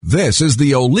This is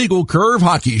the Illegal Curve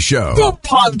Hockey Show, the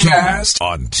podcast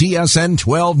on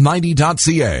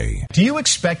TSN1290.ca. Do you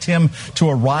expect him to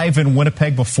arrive in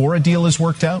Winnipeg before a deal is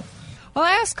worked out? Well,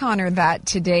 I asked Connor that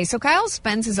today. So Kyle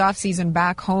spends his offseason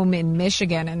back home in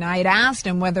Michigan, and I had asked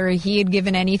him whether he had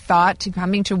given any thought to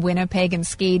coming to Winnipeg and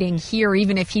skating here,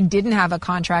 even if he didn't have a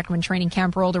contract when training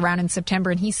camp rolled around in September.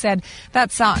 And he said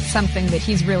that's not something that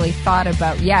he's really thought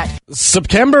about yet.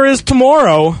 September is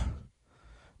tomorrow.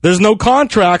 There's no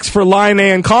contracts for Line A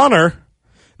and Connor.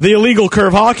 The Illegal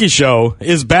Curve Hockey Show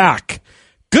is back.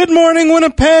 Good morning,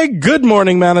 Winnipeg. Good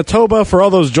morning, Manitoba. For all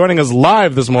those joining us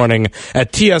live this morning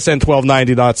at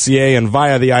TSN1290.ca and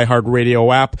via the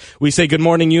iHeartRadio app, we say good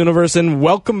morning, universe, and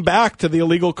welcome back to the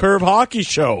Illegal Curve Hockey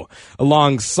Show.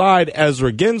 Alongside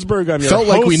Ezra Ginsburg, I'm your Felt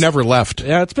host. Like we never left.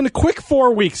 Yeah, it's been a quick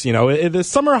 4 weeks, you know. The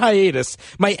summer hiatus,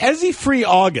 my Ezzy-free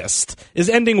August is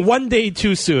ending one day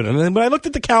too soon. And then when I looked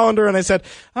at the calendar and I said,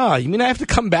 you mean I have to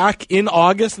come back in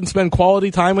August and spend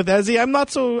quality time with Ezzy? I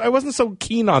wasn't so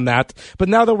keen on that. But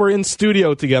now that we're in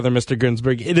studio together, Mr.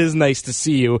 Ginsburg, it is nice to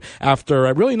see you after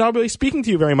really not really speaking to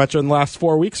you very much in the last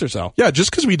 4 weeks or so. Yeah, just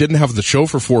because we didn't have the show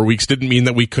for 4 weeks didn't mean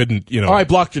that we couldn't, I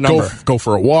blocked your number. Go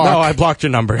for a walk. No, I blocked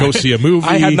your number. Go see a movie.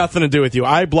 I had nothing to do with you.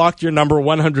 I blocked your number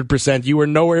 100%. You were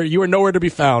nowhere to be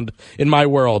found in my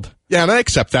world. Yeah, and I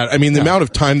accept that. I mean, the amount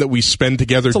of time that we spend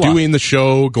together doing the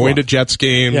show, going to Jets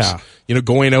games,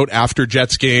 going out after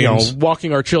Jets games.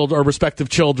 Walking our respective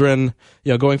children,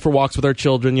 going for walks with our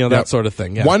children, that sort of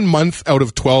thing. Yeah. 1 month out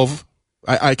of 12,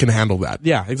 I can handle that.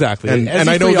 Yeah, exactly. And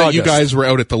I know that you guys were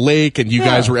out at the lake and you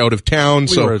guys were out of town.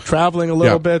 We were traveling a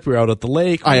little bit. We were out at the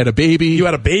lake. I had a baby. You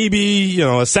had a baby,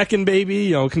 a second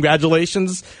baby.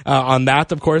 Congratulations on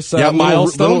that, of course.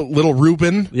 Milestone. Little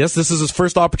Ruben. Yes, this is his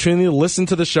first opportunity to listen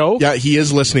to the show. Yeah, he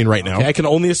is listening right now. Okay, I can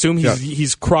only assume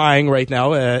he's crying right now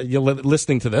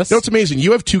listening to this. It's amazing.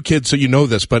 You have 2 kids, so you know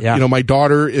this. But, my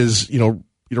daughter is,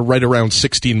 right around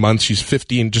 16 months. She's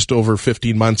 15, just over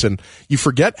 15 months. And you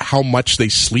forget how much they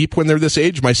sleep when they're this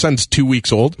age. My son's 2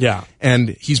 weeks old. Yeah.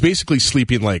 And he's basically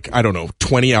sleeping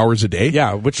 20 hours a day.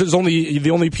 Yeah, which is the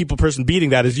only person beating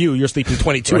that is you. You're sleeping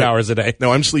 22 hours a day.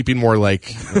 No, I'm sleeping more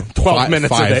like 12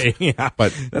 minutes 5. a day. Yeah.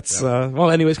 But that's,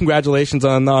 anyways, congratulations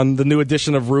on the new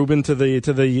addition of Ruben to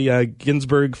the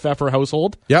Ginsburg Pfeffer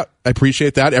household. Yeah, I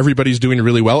appreciate that. Everybody's doing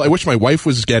really well. I wish my wife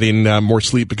was getting more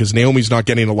sleep because Naomi's not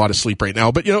getting a lot of sleep right now.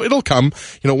 But, it'll come.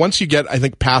 Once you get, I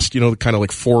think, past, kind of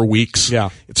 4 weeks,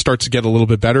 it starts to get a little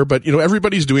bit better. But,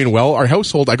 everybody's doing well. Our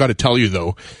household, I got to tell you,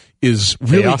 though, is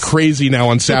really crazy now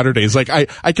on Saturdays.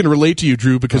 I can relate to you,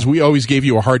 Drew, because we always gave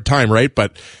you a hard time, right?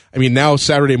 But, I mean, now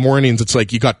Saturday mornings, it's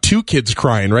like you got 2 kids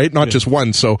crying, right? Not just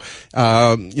one. So,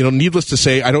 needless to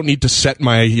say, I don't need to set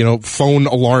my, phone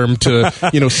alarm to,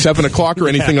 7 o'clock or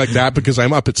anything like that because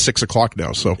I'm up at 6 o'clock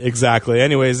now. So exactly.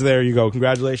 Anyways, there you go.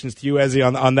 Congratulations to you, Ezzy,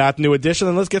 on that new addition.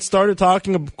 And let's get started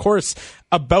talking, of course,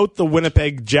 about the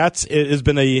Winnipeg Jets. It has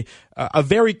been a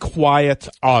very quiet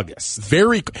August.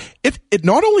 It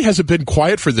not only has it been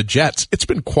quiet for the Jets, it's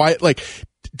been quiet. I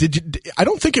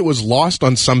don't think it was lost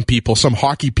on some people, some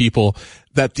hockey people,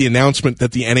 that the announcement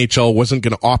that the NHL wasn't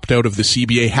going to opt out of the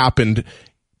CBA happened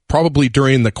probably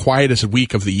during the quietest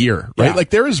week of the year, right? Yeah.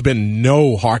 There has been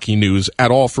no hockey news at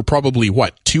all for probably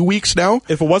 2 weeks now?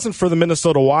 If it wasn't for the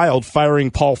Minnesota Wild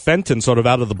firing Paul Fenton sort of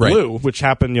out of the blue, which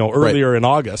happened, earlier in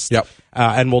August. Yep.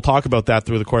 And we'll talk about that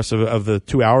through the course of the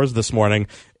 2 hours this morning.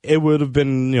 It would have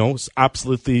been,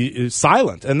 absolutely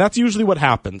silent. And that's usually what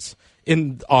happens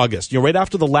in August. Right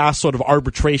after the last sort of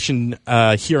arbitration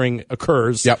hearing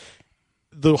occurs,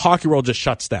 the hockey world just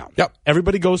shuts down. Yep.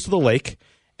 Everybody goes to the lake,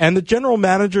 and the general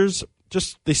managers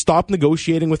they stop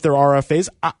negotiating with their RFAs.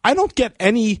 I don't get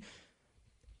any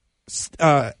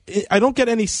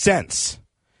sense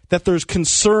that there's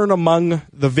concern among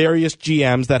the various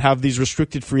GMs that have these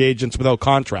restricted free agents without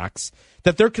contracts,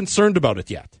 that they're concerned about it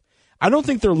yet. I don't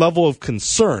think their level of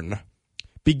concern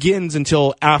begins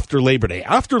until after Labor Day.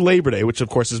 After Labor Day, which of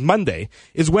course is Monday,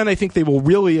 is when I think they will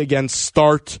really again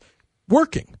start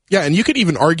working. Yeah, and you could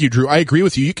even argue, Drew, I agree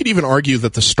with you, you could even argue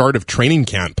that the start of training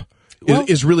camp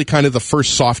is really kind of the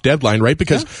first soft deadline, right?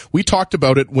 Because we talked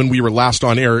about it when we were last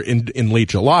on air in late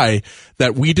July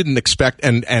that we didn't expect,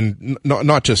 and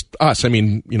not just us, I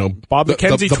mean, Bob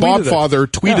McKenzie the Bob father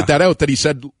tweeted that out, that he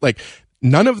said,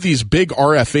 none of these big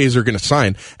RFAs are going to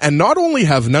sign. And not only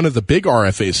have none of the big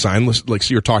RFAs signed,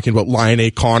 so you're talking about Line A,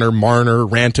 Connor, Marner,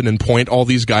 Rantanen, and Point, all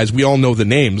these guys, we all know the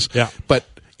names. Yeah. But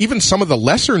even some of the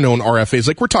lesser known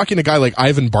RFAs, we're talking a guy like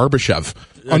Ivan Barbashev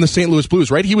on the St. Louis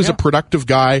Blues, right? He was a productive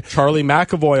guy. Charlie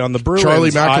McAvoy on the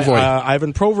Bruins.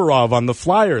 Ivan Provorov on the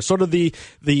Flyers. Sort of the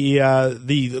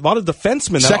lot of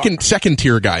defensemen. Second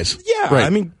tier guys. Yeah. Right.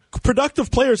 I mean,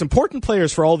 productive players, important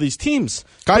players for all these teams.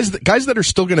 Guys that are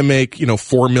still going to make,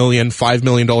 $4 million, $5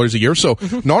 million a year. So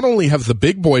not only have the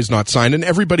big boys not signed, and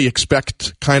everybody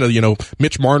expect kind of,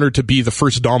 Mitch Marner to be the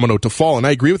first domino to fall. And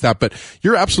I agree with that, but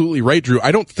you're absolutely right, Drew.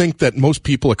 I don't think that most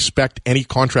people expect any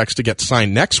contracts to get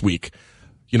signed next week.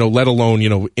 Let alone,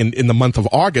 in the month of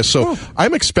August. So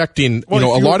I'm expecting, a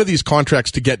lot of these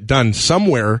contracts to get done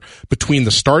somewhere between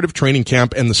the start of training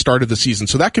camp and the start of the season.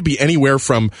 So that could be anywhere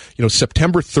from,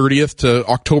 September 30th to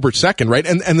October 2nd, right?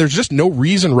 And there's just no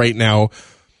reason right now,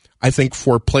 I think,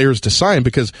 for players to sign,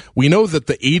 because we know that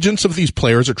the agents of these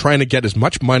players are trying to get as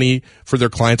much money for their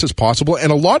clients as possible. And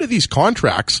a lot of these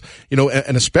contracts,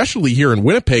 and especially here in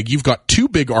Winnipeg, you've got 2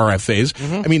 big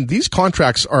RFAs. I mean, these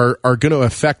contracts are going to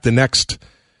affect the next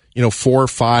 4,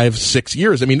 5, 6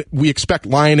 years. I mean, we expect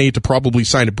Lion A to probably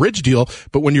sign a bridge deal,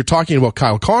 but when you're talking about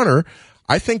Kyle Connor,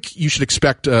 I think you should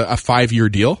expect a 5-year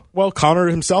deal. Well, Connor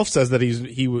himself says that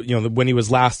when he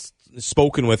was last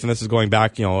spoken with, and this is going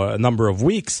back, a number of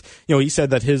weeks, he said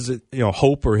that his,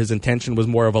 hope or his intention was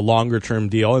more of a longer term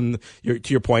deal. And to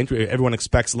your point, everyone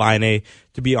expects Lion A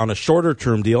to be on a shorter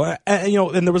term deal.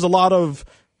 And there was a lot of,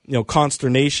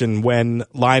 consternation when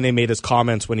Laine made his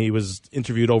comments when he was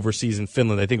interviewed overseas in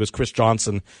Finland. I think it was Chris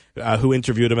Johnson who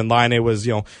interviewed him, and Laine was,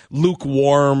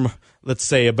 lukewarm, let's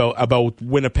say, about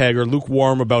Winnipeg, or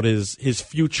lukewarm about his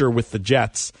future with the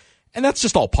Jets. And that's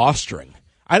just all posturing.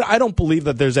 I don't believe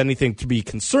that there's anything to be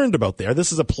concerned about there.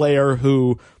 This is a player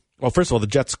who, well, first of all, the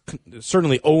Jets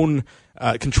certainly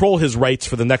control his rights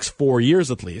for the next 4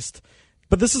 years at least.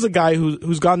 But this is a guy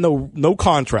who's got no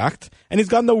contract, and he's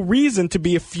got no reason to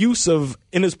be effusive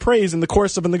in his praise in the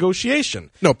course of a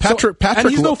negotiation. No, Patrick, and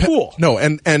he's no fool. No,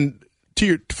 and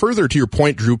further to your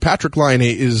point, Drew, Patrik Laine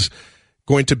is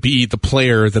going to be the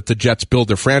player that the Jets build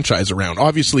their franchise around.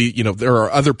 Obviously, there are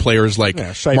other players like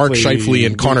Mark Scheifele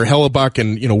and Connor Hellebuck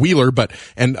and Wheeler,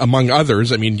 and among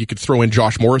others. I mean, you could throw in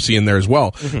Josh Morrissey in there as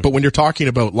well. Mm-hmm. But when you're talking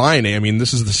about Laine, I mean,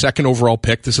 this is the second overall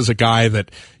pick. This is a guy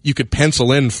that you could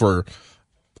pencil in for,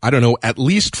 I don't know, at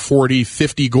least 40,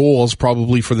 50 goals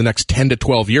probably for the next 10 to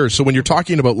 12 years. So when you're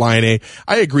talking about Laine,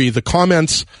 I agree. The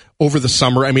comments over the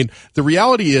summer, I mean, the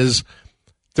reality is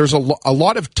there's a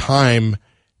lot of time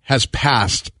has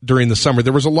passed during the summer.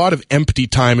 There was a lot of empty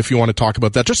time, if you want to talk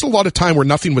about that. Just a lot of time where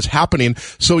nothing was happening.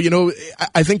 So,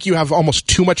 I think you have almost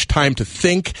too much time to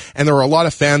think. And there are a lot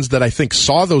of fans that I think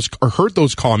saw those or heard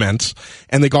those comments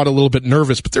and they got a little bit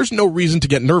nervous. But there's no reason to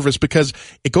get nervous because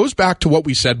it goes back to what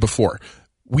we said before.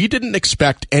 We didn't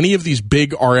expect any of these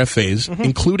big RFAs,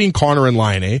 including Connor and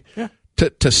Laine,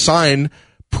 to sign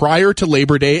prior to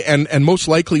Labor Day, and most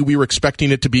likely we were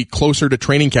expecting it to be closer to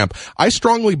training camp. I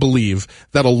strongly believe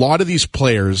that a lot of these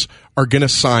players are going to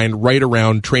sign right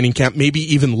around training camp, maybe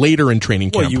even later in training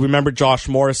camp. Well, you remember Josh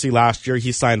Morrissey last year.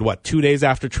 He signed, 2 days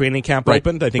after training camp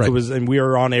opened? I think it was, and we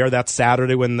were on air that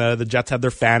Saturday when the Jets had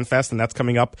their Fan Fest, and that's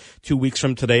coming up 2 weeks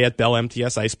from today at Bell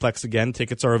MTS Iceplex again.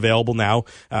 Tickets are available now.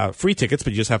 Free tickets,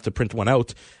 but you just have to print one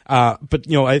out.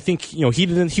 But, I think,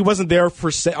 he wasn't there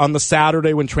on the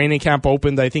Saturday when training camp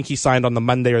opened. I think he signed on the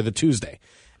Monday or the Tuesday.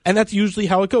 And that's usually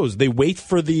how it goes. They wait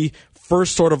for the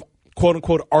first sort of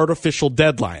quote-unquote artificial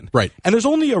deadline. Right. And there's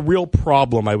only a real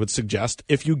problem, I would suggest,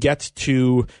 if you get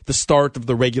to the start of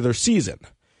the regular season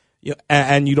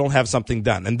and you don't have something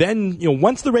done. And then,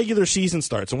 once the regular season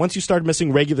starts and once you start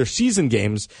missing regular season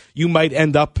games, you might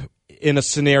end up in a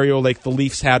scenario like the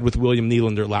Leafs had with William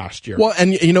Nylander last year. Well,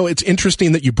 and it's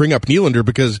interesting that you bring up Nylander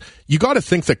because you got to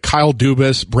think that Kyle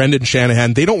Dubas, Brendan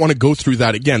Shanahan, they don't want to go through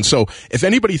that again. So if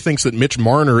anybody thinks that Mitch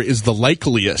Marner is the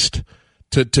likeliest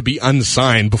to be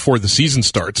unsigned before the season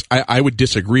starts, I would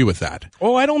disagree with that.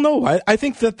 Oh, I don't know. I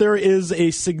think that there is a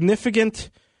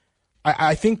significant.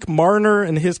 I think Marner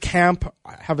and his camp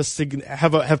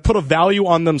have put a value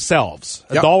on themselves,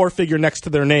 a dollar figure next to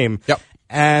their name,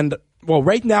 and. Well,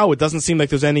 right now it doesn't seem like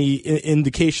there's any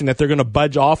indication that they're going to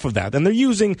budge off of that. And they're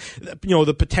using,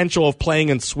 the potential of playing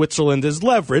in Switzerland as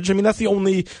leverage. I mean, that's the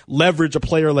only leverage a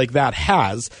player like that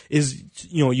has is,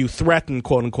 you threaten,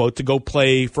 quote unquote, to go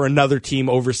play for another team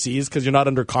overseas because you're not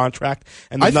under contract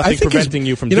and there's nothing preventing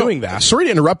you from doing that. Sorry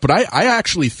to interrupt, but I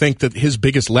actually think that his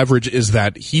biggest leverage is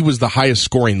that he was the highest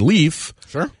scoring Leaf.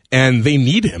 Sure. And they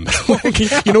need him.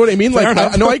 You know what I mean?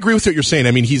 I agree with what you're saying.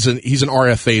 I mean, he's an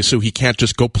RFA, so he can't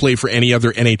just go play for any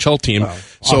other NHL team. Well,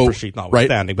 offer sheet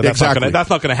notwithstanding, but that's not going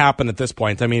to happen at this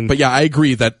point. I mean, but yeah, I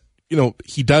agree that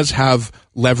he does have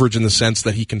leverage in the sense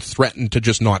that he can threaten to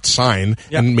just not sign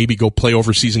and maybe go play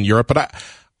overseas in Europe. But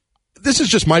this is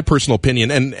just my personal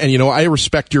opinion, and I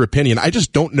respect your opinion. I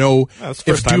just don't know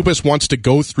if Dubas wants to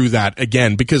go through that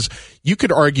again because you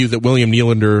could argue that William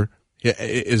Nylander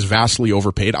is vastly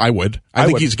overpaid. I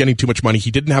think he's getting too much money.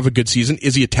 He didn't have a good season.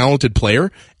 Is he a talented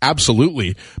player?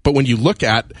 Absolutely. But when you look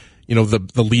at,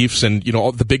 the Leafs and,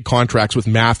 all the big contracts with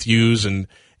Matthews and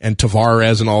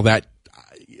Tavares and all that,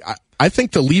 I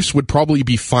think the Leafs would probably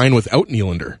be fine without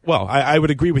Nylander. Well, I would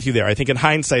agree with you there. I think in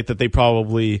hindsight that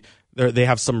they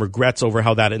have some regrets over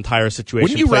how that entire situation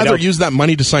Wouldn't you played rather out. use that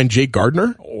money to sign Jake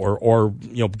Gardiner? Or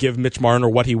give Mitch Marner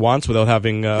what he wants without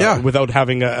having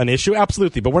an issue?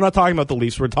 Absolutely. But we're not talking about the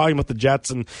Leafs. We're talking about the Jets.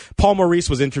 And Paul Maurice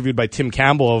was interviewed by Tim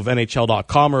Campbell of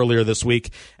NHL.com earlier this week.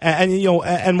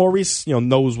 And Maurice,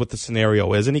 knows what the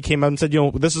scenario is. And he came out and said,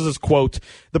 this is his quote,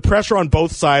 "The pressure on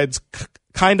both sides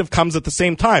kind of comes at the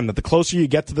same time, that the closer you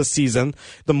get to the season,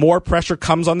 the more pressure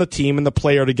comes on the team and the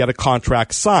player to get a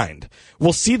contract signed.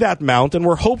 We'll see that mount, and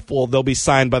we're hopeful they'll be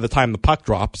signed by the time the puck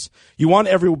drops. You want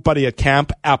everybody at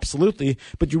camp? Absolutely.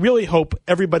 But you really hope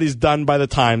everybody's done by the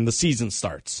time the season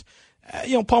starts."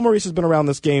 Paul Maurice has been around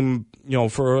this game,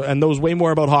 and knows way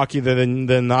more about hockey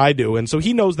than I do. And so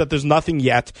he knows that there's nothing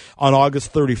yet on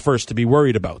August 31st to be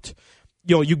worried about.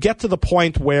 You get to the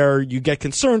point where you get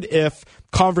concerned if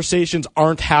conversations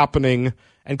aren't happening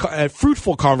and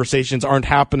fruitful conversations aren't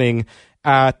happening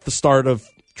at the start of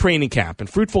training camp, and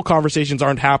fruitful conversations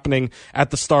aren't happening at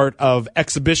the start of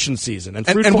exhibition season.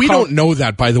 And we don't know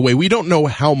that, by the way. We don't know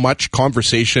how much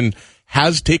conversation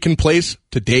has taken place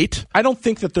to date. I don't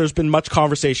think that there's been much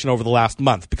conversation over the last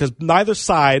month, because neither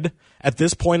side at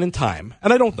this point in time,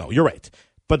 and I don't know, you're right,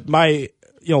 but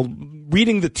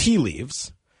reading the tea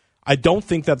leaves, I don't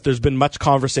think that there's been much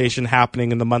conversation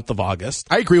happening in the month of August.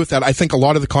 I agree with that. I think a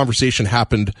lot of the conversation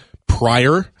happened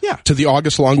prior to the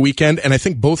August long weekend, and I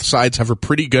think both sides have a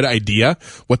pretty good idea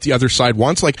what the other side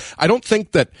wants. Like, I don't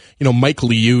think that, Mike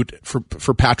Liut,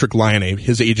 for Patrick Laine,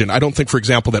 his agent, I don't think, for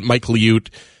example, that Mike Liut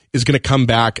is going to come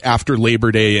back after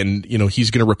Labor Day and, he's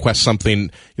going to request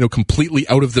something, completely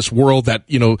out of this world that,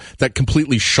 that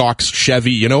completely shocks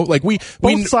Chevy, like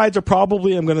both sides are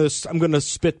probably, I'm going to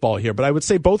spitball here, but I would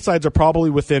say both sides are probably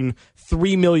within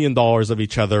 $3 million of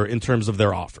each other in terms of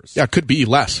their offers. Yeah, it could be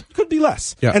less.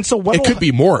 Yeah. And so it could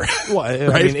be more. Well, right?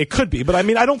 I mean, it could be, but I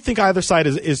mean, I don't think either side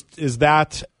is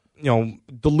that,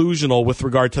 delusional with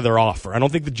regard to their offer. I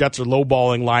don't think the Jets are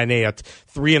lowballing Laine at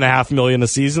 $3.5 million a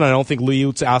season. I don't think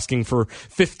Liut's asking for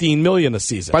 $15 million a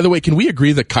season. By the way, can we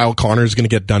agree that Kyle Connor is going to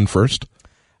get done first?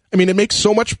 I mean, it makes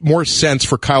so much more sense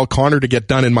for Kyle Connor to get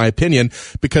done, in my opinion,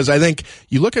 because I think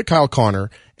you look at Kyle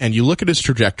Connor and you look at his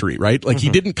trajectory, right? Like,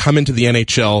 he didn't come into the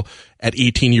NHL at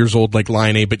 18 years old like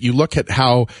Laine, but you look at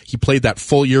how he played that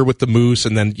full year with the Moose,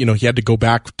 and then, he had to go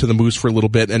back to the Moose for a little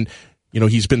bit, and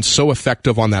he's been so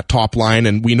effective on that top line,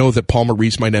 and we know that Paul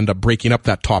Maurice might end up breaking up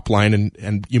that top line,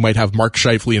 and you might have Mark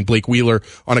Scheifele and Blake Wheeler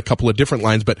on a couple of different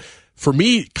lines. But for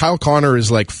me, Kyle Connor is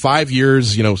like 5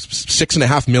 years,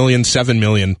 $6.5 million, $7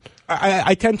 million.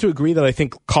 I tend to agree that I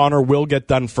think Connor will get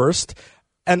done first.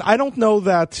 And I don't know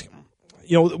that,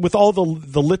 with all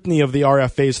the litany of the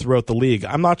RFAs throughout the league,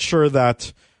 I'm not sure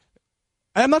that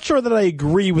I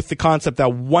agree with the concept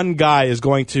that one guy is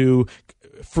going to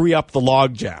free up the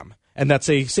logjam. And that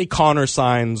say Connor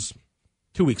signs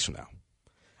 2 weeks from now.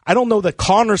 I don't know that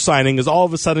Connor signing is all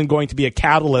of a sudden going to be a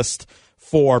catalyst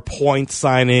for Point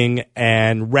signing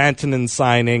and Rantanen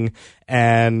signing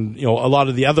and a lot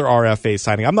of the other RFA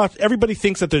signing. Everybody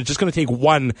thinks that they're just going to take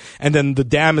one and then the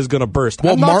dam is going to burst.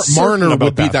 Well, Marner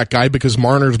would be that guy because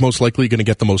Marner's most likely going to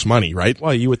get the most money, right?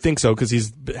 Well, you would think so because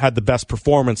he's had the best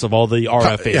performance of all the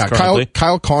RFAs currently.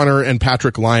 Kyle Connor and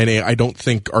Patrick Laine, I don't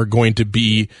think are going to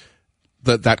be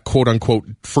that quote unquote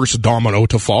first domino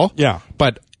to fall. Yeah.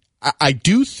 But I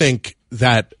do think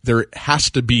that there has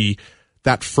to be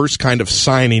that first kind of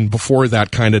signing before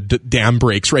that kind of dam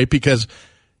breaks, right? Because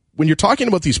when you're talking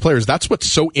about these players, that's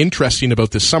what's so interesting about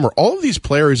this summer. All of these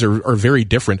players are very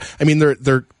different. I mean,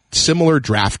 they're similar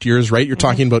draft years, right? You're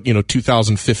talking about,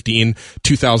 2015,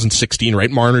 2016, right?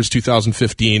 Marner's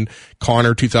 2015,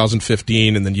 Connor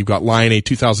 2015, and then you've got Laine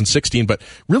 2016. But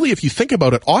really, if you think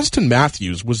about it, Austin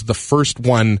Matthews was the first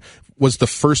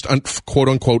quote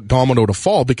unquote domino to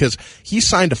fall because he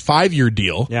signed a 5-year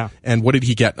deal. Yeah. And what did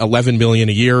he get? $11 million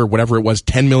a year or whatever it was,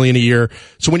 $10 million a year.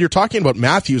 So when you're talking about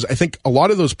Matthews, I think a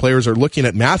lot of those players are looking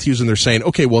at Matthews and they're saying,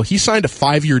 okay, well, he signed a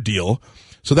 5-year deal.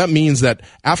 So that means that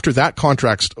after that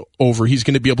contract's over, he's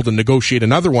going to be able to negotiate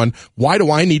another one. Why do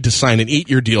I need to sign an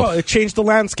 8-year deal? Well, it changed the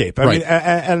landscape. I mean,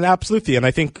 and absolutely. And I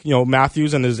think,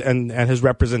 Matthews and his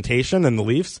representation and the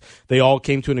Leafs, they all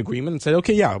came to an agreement and said,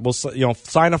 okay, yeah, we'll,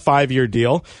 sign a 5-year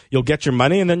deal. You'll get your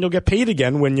money and then you'll get paid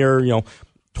again when you're,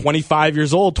 25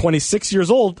 years old, 26 years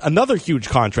old, another huge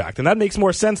contract. And that makes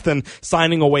more sense than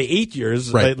signing away 8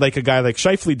 years, right, like a guy like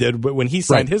Scheifele did when he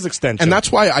signed his extension. And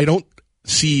that's why I don't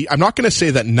see, I'm not going to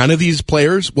say that none of these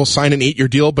players will sign an 8-year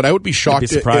deal, but I would be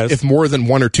shocked if more than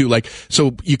one or two. Like,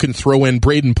 so you can throw in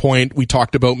Braden Point. We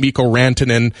talked about Mikko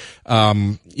Rantanen.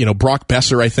 Brock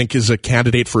Besser, I think, is a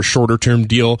candidate for a shorter term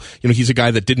deal. He's a guy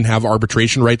that didn't have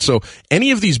arbitration rights. So any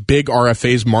of these big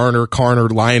RFAs, Marner,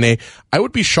 Carner, Laine, I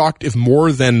would be shocked if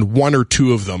more than one or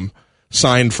two of them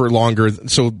signed for longer.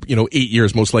 So, 8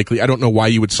 years most likely. I don't know why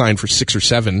you would sign for 6 or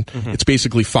 7. Mm-hmm. It's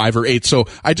basically 5 or 8. So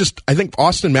I think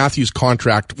Auston Matthews'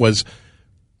 contract was,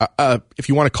 if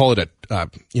you want to call it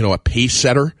a pace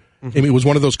setter. Mm-hmm. I mean, it was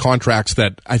one of those contracts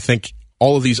that I think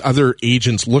all of these other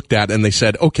agents looked at and they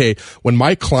said, okay, when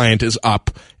my client is up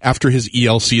after his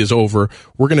ELC is over,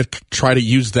 we're going to try to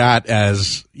use that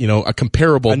as, a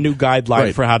comparable, a new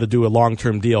guideline for how to do a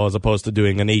long-term deal as opposed to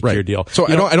doing an 8-year deal. So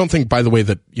I don't think, by the way,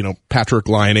 that, Patrick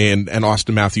Laine and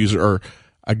Auston Matthews are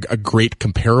a great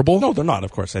comparable. No, they're not,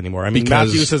 of course, anymore. I mean,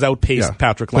 Matthews has outpaced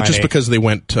Patrick Laine. But just because they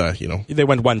went, they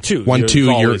went 1-2.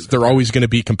 1-2, they're always going to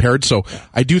be compared. So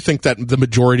I do think that the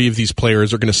majority of these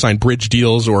players are going to sign bridge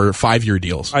deals or 5-year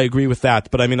deals. I agree with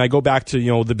that. But I mean, I go back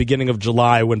to, the beginning of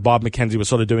July when Bob McKenzie was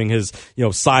sort of doing his,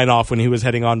 sign off when he was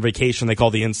heading on vacation, they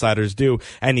call the insiders do.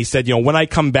 And he said, when I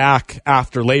come back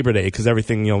after Labor Day, because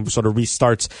everything, sort of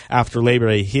restarts after Labor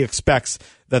Day, he expects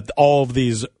that all of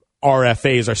these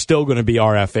RFAs are still going to be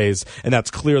RFAs, and that's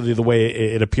clearly the way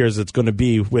it appears it's going to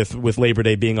be with Labor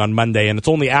Day being on Monday. And it's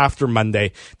only after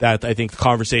Monday that I think the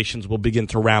conversations will begin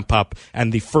to ramp up,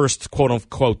 and the first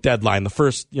quote-unquote deadline, the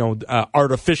first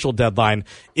artificial deadline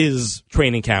is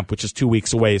training camp, which is 2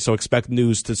 weeks away. So expect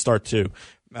news to start to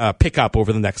pick up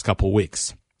over the next couple of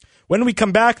weeks. When we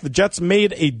come back, the Jets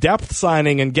made a depth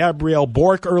signing in Gabriel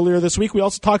Bourque earlier this week. We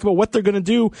also talk about what they're going to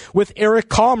do with Eric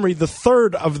Comrie, the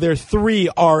third of their 3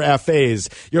 RFAs.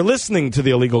 You're listening to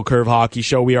the Illegal Curve Hockey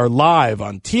Show. We are live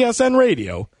on TSN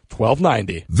Radio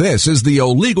 1290. This is the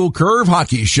Illegal Curve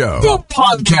Hockey Show, the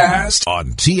podcast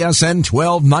on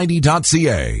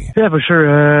TSN1290.ca. Yeah, for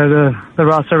sure. The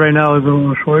roster right now is a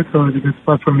little short, so it's a good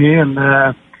spot for me.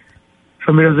 And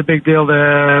for me, it was a big deal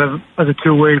as a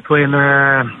two-way to play in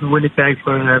Winnipeg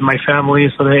for my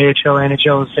family. So the AHL,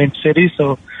 NHL, the same city.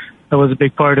 So that was a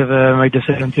big part of my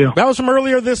decision, too. That was from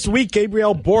earlier this week.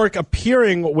 Gabriel Bourque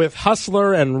appearing with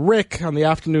Hustler and Rick on the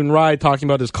afternoon ride, talking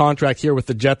about his contract here with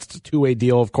the Jets. It's a two-way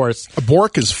deal, of course.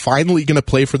 Bourque is finally going to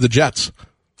play for the Jets.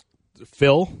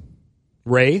 Phil,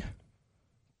 Ray,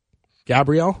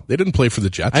 Gabriel. They didn't play for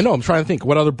the Jets. I know. I'm trying to think.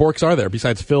 What other Bourques are there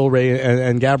besides Phil, Ray,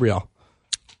 and Gabriel?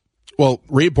 Well,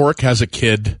 Ray Bourque has a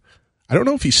kid. I don't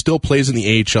know if he still plays in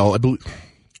the AHL. I believe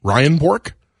Ryan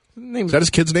Bourque. Is that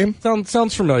his kid's name?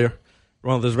 Sounds familiar.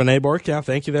 Well, there's Rene Bourque. Yeah,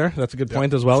 thank you there. That's a good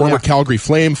point as well. Former Calgary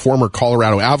Flame, former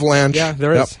Colorado Avalanche. Yeah,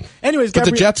 there is. Anyways, but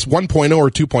the Jets 1.0 or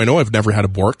 2.0 have never had a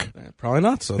Bourque. Probably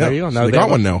not. So there you go. Now so they got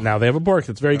one now. Now they have a Bourque.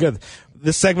 It's very good.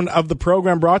 This segment of the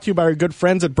program brought to you by our good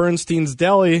friends at Bernstein's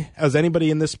Deli. As anybody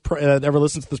in this that ever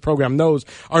listens to this program knows,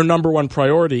 our number one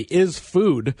priority is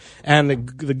food. And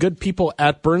the good people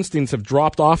at Bernstein's have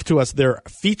dropped off to us their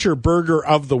feature burger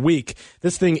of the week.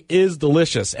 This thing is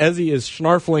delicious. Ezzy is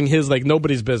snarfling his like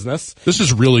nobody's business. This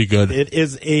is really good. It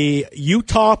is a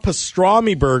Utah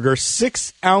pastrami burger,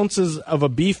 6 ounces of a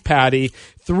beef patty,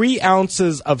 3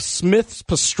 ounces of Smith's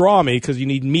pastrami, because you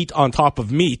need meat on top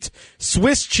of meat,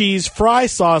 Swiss cheese, fry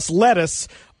sauce, lettuce,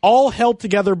 all held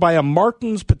together by a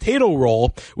Martin's potato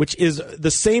roll, which is the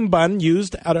same bun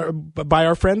used by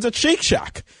our friends at Shake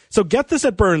Shack. So get this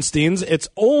at Bernstein's. It's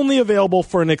only available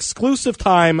for an exclusive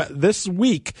time this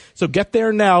week. So get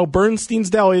there now. Bernstein's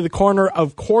Deli, the corner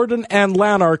of Corden and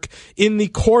Lanark in the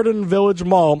Corden Village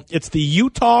Mall. It's the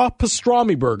Utah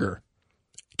pastrami burger.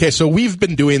 Okay, so we've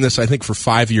been doing this, I think, for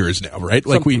 5 years now, right?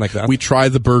 Something like that. We try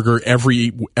the burger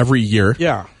every year.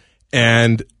 Yeah.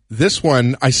 And this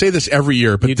one, I say this every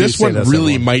year, but this one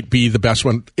really might be the best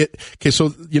one. Okay,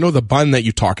 so you know the bun that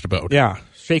you talked about? Yeah,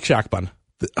 Shake Shack bun.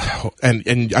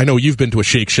 And I know you've been to a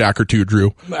Shake Shack or two,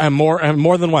 Drew. More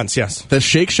than once, yes. The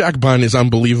Shake Shack bun is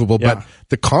unbelievable, but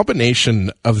the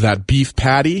combination of that beef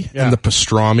patty and the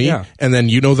pastrami, and then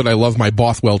you know that I love my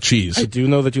Bothwell cheese. I do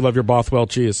know that you love your Bothwell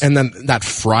cheese. And then that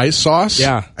fry sauce.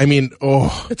 Yeah. I mean,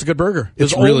 it's a good burger.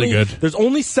 It's really good. There's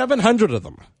only 700 of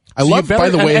them. I love, by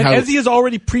the way, how Ezzy has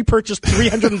already pre-purchased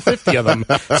 350 of them,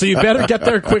 so you better get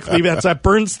there quickly. That's at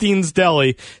Bernstein's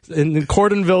Deli in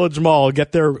Cordon Village Mall.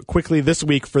 Get there quickly this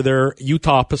week for their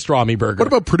Utah pastrami burger. What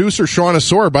about producer Sean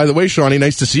Asor? By the way, Shawnee,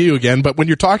 nice to see you again. But when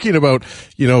you're talking about,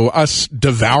 us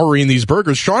devouring these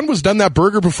burgers, Sean was done that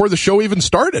burger before the show even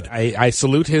started. I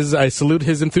salute his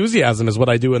enthusiasm is what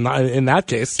I do in that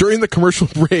case. During the commercial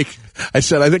break, I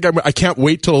said, I can't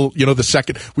wait till, the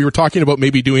second. We were talking about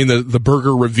maybe doing the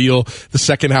burger reveal the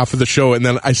second half of the show. And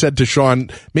then I said to Sean,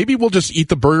 maybe we'll just eat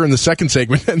the burger in the second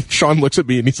segment. And Sean looks at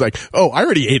me and he's like, oh, I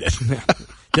already ate it.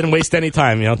 Didn't waste any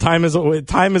time. Time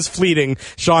is fleeting.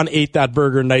 Sean ate that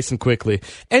burger nice and quickly.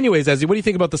 Anyways, Ezzy, what do you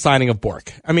think about the signing of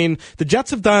Bourque? I mean, the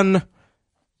Jets have done,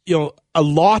 a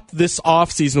lot this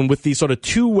offseason with these sort of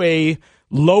two-way,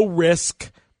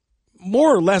 low-risk,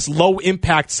 more or less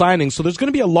low-impact signings. So there's going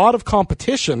to be a lot of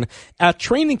competition at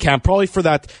training camp, probably for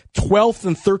that 12th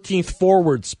and 13th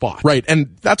forward spot. Right,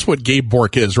 and that's what Gabe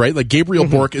Bourque is, right? Like, Gabriel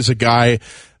Bourque is a guy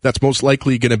that's most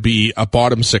likely going to be a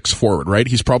bottom six forward, right?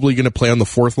 He's probably going to play on the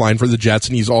fourth line for the Jets,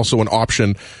 and he's also an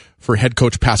option for head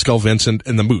coach Pascal Vincent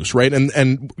and the Moose, right? And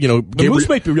the Moose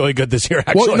might be really good this year,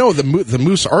 actually. Well, no, the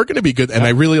Moose are going to be good, and I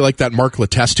really like that Mark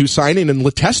Letestu signing, and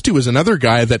Letestu is another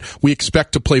guy that we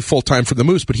expect to play full-time for the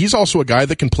Moose, but he's also a guy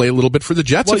that can play a little bit for the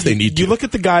Jets if they need to. You look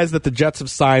at the guys that the Jets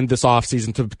have signed this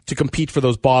offseason to compete for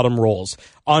those bottom roles.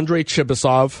 Andrei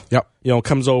Chibisov,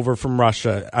 comes over from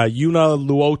Russia. Yuna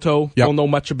Luoto, don't know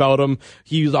much about him.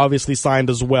 He's obviously signed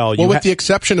as well. Well, with the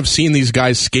exception of seeing these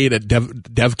guys skate at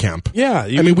Dev Camp. Yeah.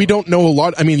 We don't know a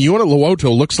lot. Yuna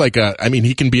Luoto looks like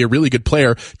he can be a really good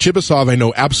player. Chibisov, I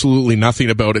know absolutely nothing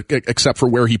about it except for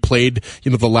where he played,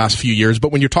 the last few years.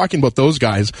 But when you're talking about those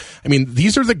guys,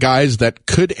 these are the guys that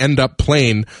could end up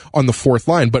playing on the fourth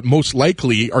line, but most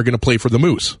likely are going to play for the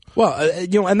Moose. Well,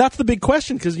 and that's the big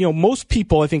question because, most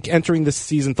people, I think, entering this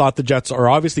season thought the Jets are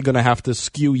obviously going to have to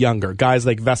skew younger. Guys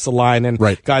like Vesalainen,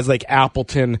 right. Guys like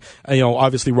Appleton,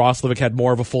 obviously Roslovic had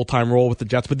more of a full-time role with the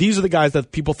Jets, but these are the guys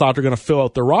that people thought are going to fill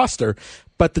out their roster.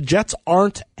 But the Jets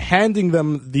aren't handing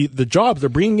them the jobs. They're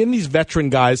bringing in these veteran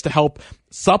guys to help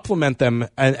supplement them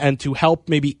and to help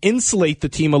maybe insulate the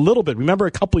team a little bit. Remember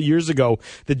a couple of years ago,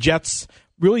 the Jets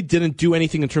really didn't do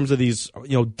anything in terms of these,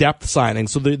 depth signings.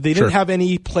 So they didn't have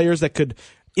any players that could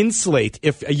insulate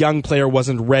if a young player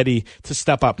wasn't ready to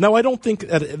step up. Now, I don't think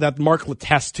that Mark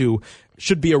Letestu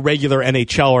should be a regular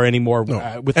NHLer anymore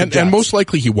with the Jets. And most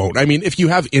likely he won't. If you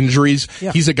have injuries,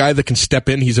 he's a guy that can step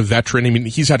in. He's a veteran.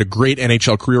 He's had a great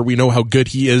NHL career. We know how good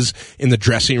he is in the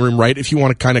dressing room, right? If you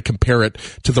want to kind of compare it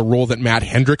to the role that Matt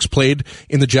Hendricks played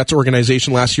in the Jets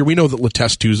organization last year, we know that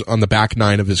Letestu's on the back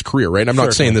nine of his career, right? I'm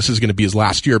not saying this is going to be his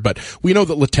last year, but we know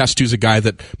that Letestu's a guy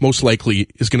that most likely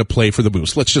is going to play for the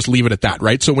Moose. Let's just leave it at that,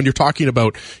 right? So when you're talking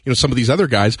about, some of these other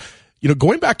guys,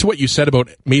 going back to what you said about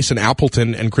Mason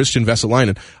Appleton and Christian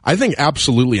Vesalainen, I think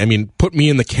absolutely. Put me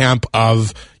in the camp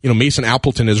of, Mason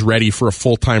Appleton is ready for a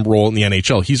full-time role in the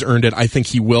NHL. He's earned it. I think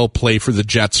he will play for the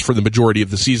Jets for the majority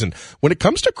of the season. When it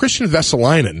comes to Christian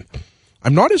Vesalainen,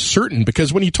 I'm not as certain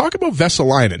because when you talk about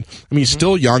Vesalainen, he's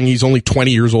still young. He's only 20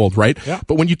 years old, right? Yeah.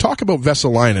 But when you talk about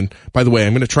Vesalainen, by the way,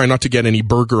 I'm going to try not to get any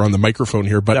burger on the microphone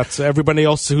here, but that's everybody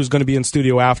else who's going to be in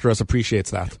studio after us appreciates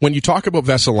that. When you talk about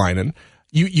Vesalainen,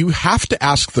 you have to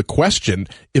ask the question,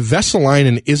 if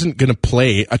Vesalainen isn't going to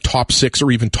play a top six or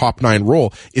even top nine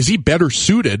role, is he better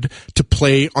suited to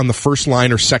play on the first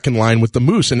line or second line with the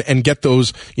Moose and get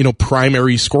those,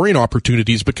 primary scoring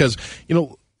opportunities? Because,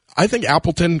 I think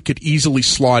Appleton could easily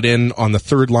slot in on the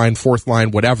third line, fourth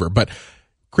line, whatever, but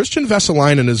Christian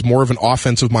Vesalainen is more of an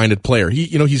offensive-minded player.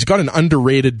 He's got an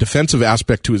underrated defensive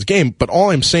aspect to his game, but all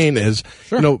I'm saying is,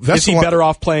 is he better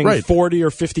off playing 40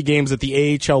 or 50 games at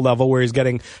the AHL level where he's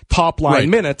getting top-line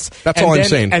minutes? That's all I'm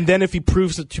saying. And then if he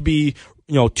proves it to be,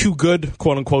 too good,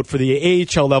 quote-unquote, for the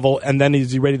AHL level, and then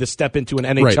is he ready to step into an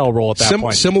NHL role at that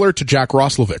point? Similar to Jack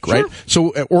Roslovic, right?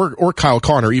 So, or Kyle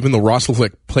Connor, even though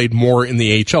Roslovic played more in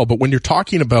the AHL. But when you're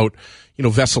talking about,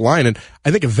 Vesalainen,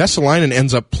 I think if Vesalainen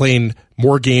ends up playing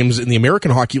more games in the American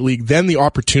Hockey League, then the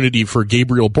opportunity for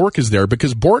Gabriel Bourque is there,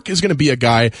 because Bourque is going to be a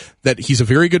guy that he's a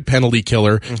very good penalty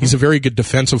killer. Mm-hmm. He's a very good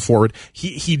defensive forward.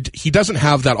 He doesn't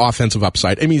have that offensive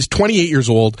upside. He's 28 years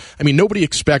old. Nobody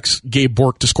expects Gabe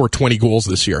Bourque to score 20 goals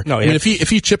this year. No, if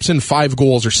he chips in 5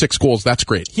 goals or 6 goals, that's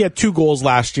great. He had 2 goals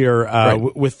last year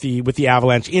with the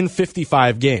Avalanche in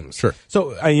 55 games. Sure.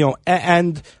 So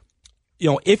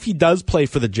if he does play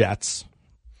for the Jets,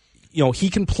 he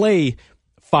can play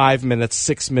 5 minutes,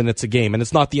 6 minutes a game, and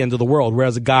it's not the end of the world.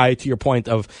 Whereas a guy, to your point,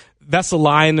 of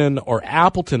Vesalainen or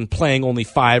Appleton playing only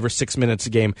 5 or 6 minutes a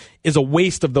game is a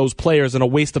waste of those players and a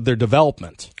waste of their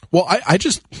development. Well,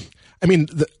 I mean,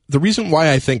 the reason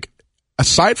why I think,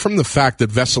 aside from the fact that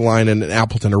Vesalainen and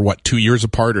Appleton are 2 years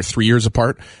apart or 3 years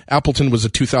apart, Appleton was a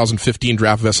 2015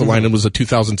 draft, Vesalainen was a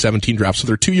 2017 draft, so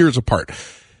they're 2 years apart.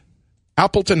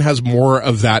 Appleton has more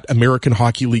of that American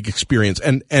Hockey League experience,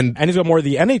 and he's got more of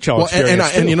the NHL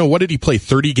experience. And you know, what did he play?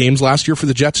 30 games last year for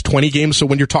the Jets, 20 games. So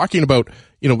when you're talking about,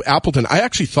 you know, Appleton, I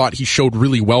actually thought he showed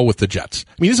really well with the Jets.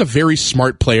 I mean, he's a very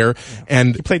smart player,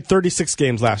 and he played 36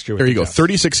 games last year. There you go, Jets.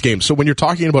 36 games. So when you're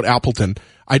talking about Appleton,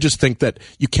 I just think that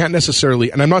you can't necessarily,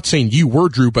 and I'm not saying you were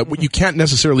Drew, but you can't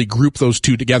necessarily group those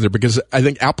two together, because I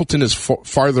think Appleton is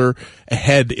farther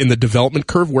ahead in the development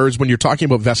curve, whereas when you're talking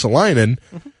about Vesalainen,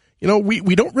 you know,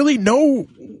 we don't really know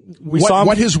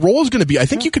what his role is going to be. I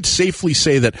think you could safely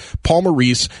say that Paul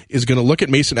Maurice is going to look at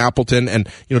Mason Appleton, and,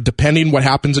 you know, depending what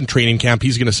happens in training camp,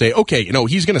 he's going to say, okay, you know,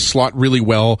 he's going to slot really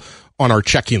well on our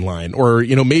checking line, or,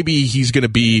 you know, maybe he's going to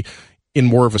be in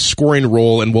more of a scoring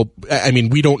role, and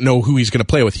we don't know who he's going to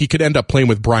play with. He could end up playing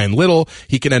with Brian Little.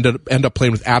 He could end up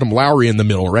playing with Adam Lowry in the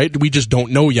middle, right? We just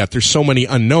don't know yet. There's so many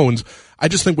unknowns. I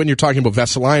just think when you're talking about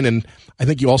Vesalainen, I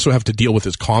think you also have to deal with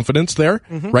his confidence there,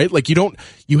 right? Like you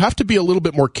have to be a little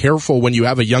bit more careful when you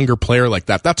have a younger player like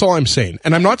that. That's all I'm saying.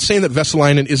 And I'm not saying that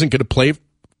Vesalainen isn't going to play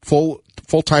full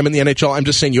time in the NHL. I'm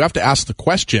just saying you have to ask the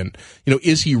question, you know,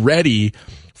 is he ready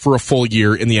for a full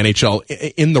year in the NHL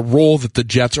in the role that the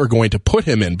Jets are going to put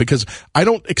him in? Because I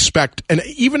don't expect, and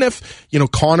even if, you know,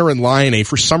 Connor and Laine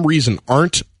for some reason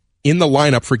aren't in the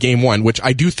lineup for game one, which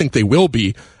I do think they will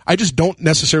be, I just don't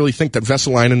necessarily think that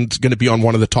Vesalainen is going to be on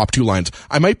one of the top two lines.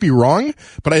 I might be wrong,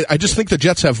 but I just think the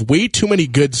Jets have way too many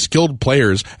good, skilled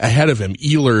players ahead of him,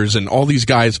 Ehlers and all these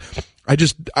guys. I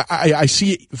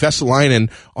see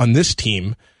Vesalainen on this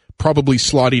team probably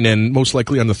slotting in most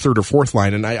likely on the third or fourth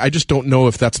line, and I just don't know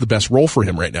if that's the best role for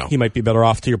him right now. He might be better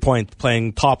off, to your point,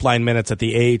 playing top line minutes at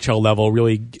the AHL level,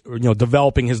 really, you know,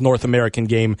 developing his North American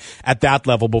game at that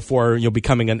level before, you know,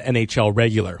 becoming an NHL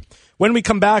regular. When we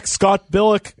come back, Scott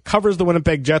Billeck covers the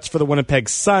Winnipeg Jets for the Winnipeg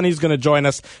Sun. He's going to join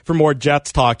us for more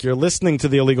Jets talk. You're listening to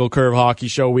the Illegal Curve Hockey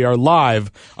Show. We are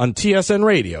live on TSN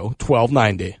Radio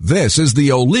 1290. This is the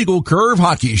Illegal Curve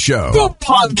Hockey Show, the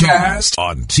podcast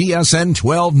on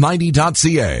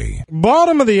TSN1290.ca.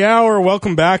 Bottom of the hour.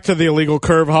 Welcome back to the Illegal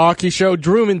Curve Hockey Show.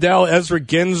 Drew Mindell, Ezra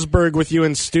Ginsburg with you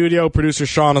in studio. Producer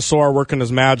Sean Asor working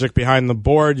his magic behind the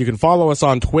board. You can follow us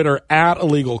on Twitter at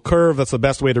Illegal Curve. That's the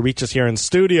best way to reach us here in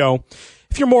studio.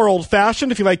 If you're more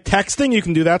old-fashioned, if you like texting, you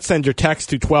can do that. Send your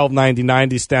text to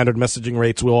 129090. Standard messaging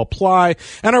rates will apply.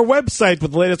 And our website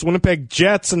with the latest Winnipeg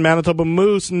Jets and Manitoba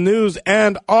Moose news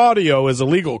and audio is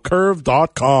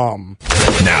illegalcurve.com.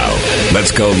 Now,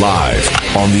 let's go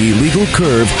live on the Illegal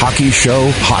Curve Hockey Show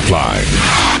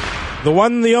hotline. The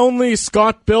one, the only,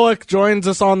 Scott Billeck joins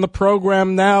us on the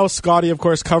program now. Scotty, of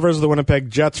course, covers the Winnipeg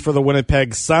Jets for the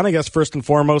Winnipeg Sun. I guess first and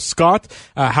foremost, Scott,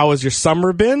 how has your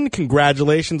summer been?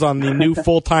 Congratulations on the new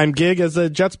full-time gig as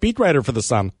a Jets beat writer for the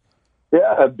Sun.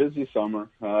 Yeah, a busy summer.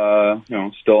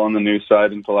 Still on the news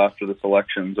side until after this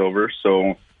election's over.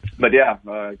 So, but yeah.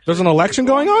 There's an election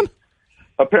going on?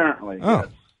 Apparently, yes.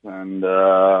 And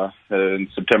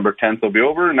September 10th will be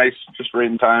over. Nice, just right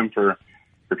in time for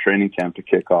training camp to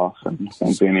kick off, and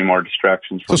won't be any more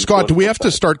distractions. So, Scott, do we have to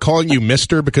start calling you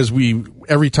Mr.? Because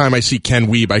every time I see Ken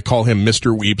Wiebe, I call him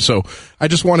Mr. Wiebe. So I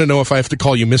just want to know if I have to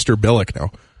call you Mr. Billeck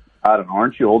now. I don't know.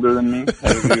 Aren't you older than me?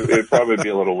 It'd probably be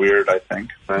a little weird, I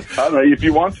think. But I don't know. If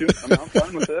you want to, I'm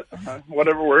fine with it.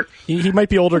 Whatever works. He might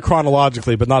be older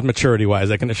chronologically, but not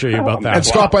maturity-wise. I can assure you about that. And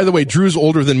Scott, by the way, Drew's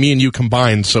older than me and you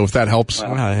combined, so if that helps.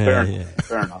 Fair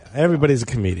enough. Everybody's a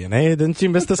comedian, eh? Didn't you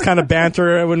miss this kind of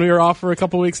banter when we were off for a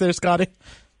couple weeks there, Scotty?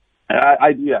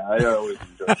 I always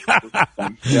enjoy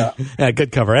it. Yeah,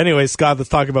 good cover. Anyway, Scott, let's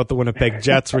talk about the Winnipeg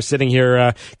Jets. We're sitting here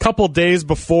a couple days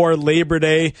before Labor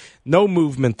Day. No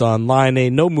movement on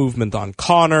Laine, no movement on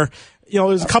Connor. You know,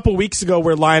 it was a couple weeks ago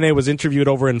where Laine was interviewed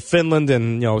over in Finland,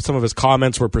 and, you know, some of his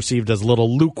comments were perceived as a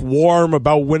little lukewarm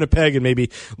about Winnipeg and maybe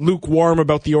lukewarm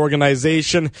about the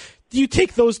organization. Do you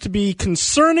take those to be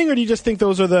concerning, or do you just think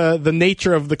those are the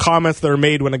nature of the comments that are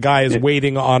made when a guy is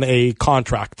waiting on a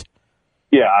contract?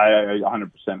 Yeah, I 100%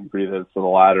 agree that it's the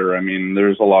latter. I mean,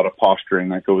 there's a lot of posturing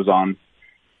that goes on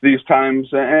these times,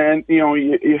 and you know,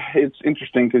 it's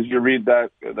interesting because you read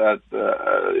that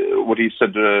what he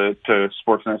said to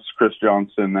Sportsnet's Chris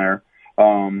Johnson there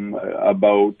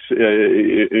about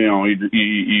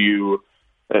you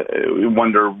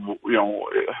wonder, you know,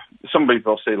 somebody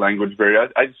will say language barrier.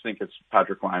 I just think it's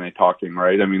Patrik Laine talking,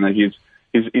 right? I mean,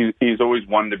 he's always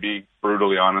one to be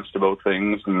brutally honest about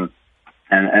things, and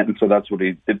so that's what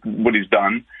he's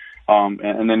done.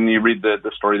 And then you read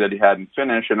the story that he had in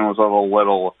Finnish, and it was a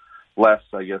little less,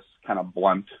 I guess, kind of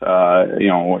blunt,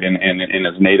 in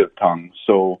his native tongue.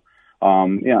 So,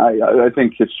 I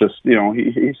think it's just,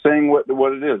 he's saying what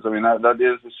it is. I mean, that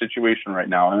is the situation right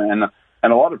now. And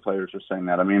a lot of players are saying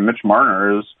that. I mean, Mitch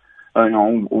Marner is,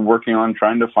 working on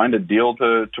trying to find a deal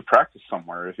to practice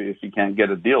somewhere if he can't get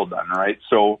a deal done, right?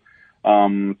 So,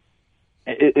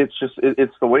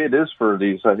 it's the way it is for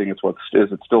these. I think it's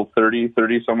still 30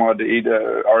 some odd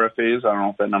RFAs. I don't know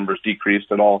if that number's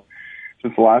decreased at all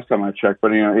since the last time I checked,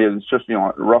 but it's just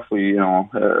roughly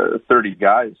 30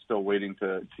 guys still waiting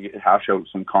to hash out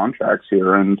some contracts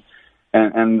here, and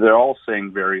they're all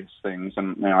saying various things,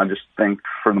 and I just think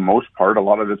for the most part a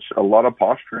lot of it's a lot of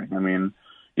posturing. I mean,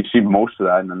 you see most of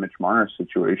that in the Mitch Marner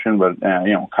situation, but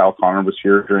Kyle Connor was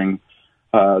here during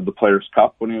the Players'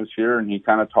 Cup when he was here, and he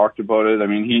kind of talked about it. I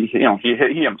mean, he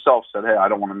himself said, "Hey, I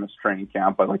don't want to miss training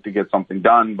camp. I'd like to get something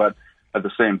done," but at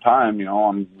the same time,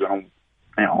 I'm going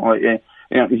to,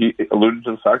 he alluded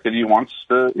to the fact that he wants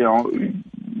to,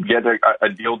 get a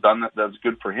deal done that's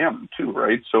good for him too,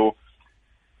 right? So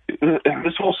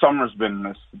this whole summer's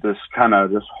been this kind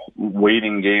of this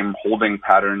waiting game, holding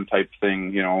pattern type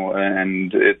thing,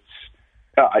 and it's.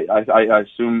 I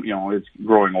assume it's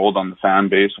growing old on the fan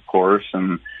base, of course,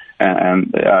 and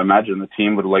I imagine the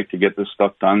team would like to get this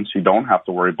stuff done so you don't have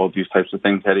to worry about these types of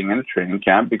things heading into training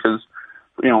camp, because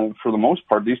for the most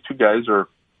part these two guys are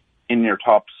in your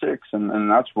top six, and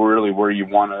that's really where you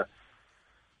want to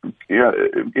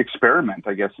experiment,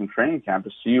 I guess, in training camp,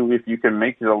 to see if you can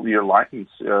make your lines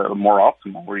more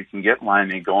optimal, where you can get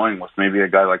line A going with maybe a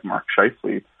guy like Mark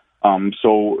Scheifele.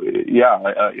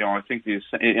 I think these,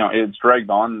 it's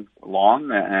dragged on long,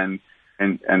 and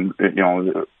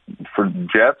for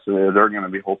Jets, they're going to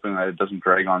be hoping that it doesn't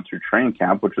drag on through training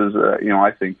camp, which is,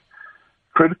 I think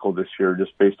critical this year,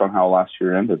 just based on how last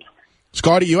year ended.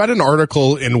 Scotty, you had an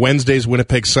article in Wednesday's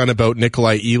Winnipeg Sun about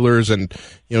Nikolai Ehlers, and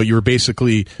you were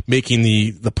basically making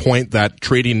the point that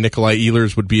trading Nikolai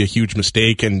Ehlers would be a huge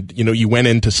mistake, and you went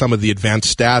into some of the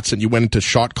advanced stats, and you went into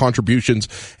shot contributions,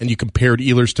 and you compared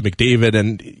Ehlers to McDavid,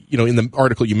 and in the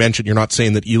article you mentioned, you're not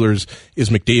saying that Ehlers is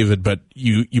McDavid, but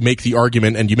you make the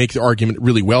argument, and you make the argument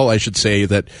really well, I should say,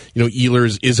 that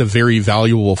Ehlers is a very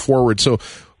valuable forward. So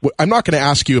I'm not going to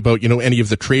ask you about, any of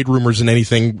the trade rumors and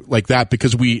anything like that,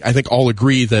 because I think all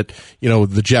agree that,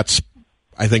 the Jets,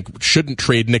 I think, shouldn't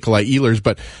trade Nikolai Ehlers.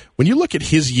 But when you look at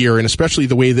his year, and especially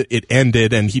the way that it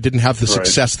ended, and he didn't have the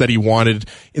success that he wanted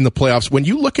in the playoffs, when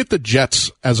you look at the Jets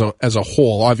as a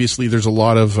whole, obviously there's a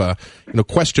lot of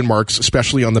question marks,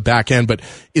 especially on the back end. But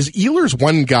is Ehlers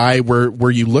one guy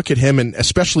where you look at him, and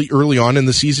especially early on in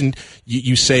the season,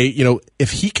 you say,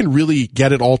 if he can really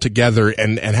get it all together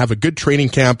and have a good training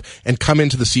camp and come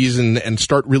into the season and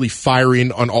start really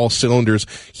firing on all cylinders,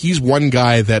 he's one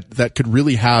guy that could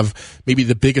really have maybe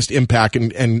the biggest impact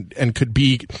and could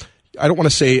be, I don't want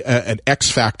to say an X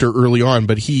factor early on,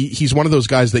 but he's one of those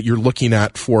guys that you're looking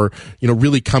at for,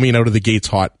 really coming out of the gates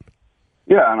hot.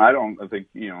 Yeah, and I think,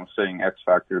 saying X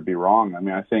factor would be wrong. I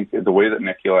mean, I think the way that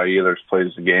Nikolai Ehlers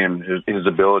plays the game, his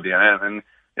ability, and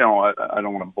I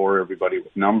don't want to bore everybody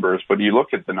with numbers, but you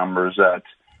look at the numbers that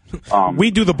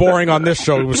we do the boring on this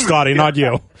show, Scotty, not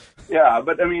you. Yeah,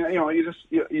 but I mean,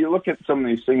 you look at some of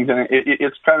these things, and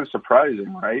it's kind of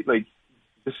surprising, right? Like,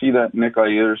 to see that Nikolai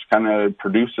Ehlers kind of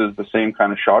produces the same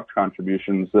kind of shot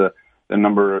contributions, the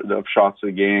number of shots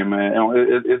a game,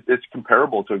 it's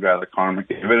comparable to a guy like Connor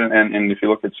McDavid. And if you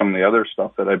look at some of the other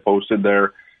stuff that I posted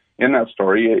there in that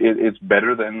story, it's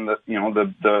better than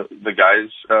the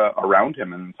guys around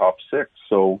him in the top six.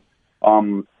 So,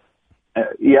 I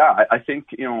think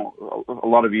a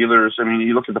lot of Ehlers. I mean,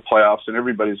 you look at the playoffs, and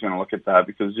everybody's going to look at that,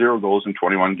 because 0 goals in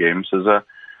 21 games is a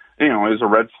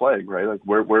red flag, right? Like,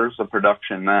 where's the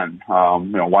production then?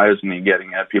 Why isn't he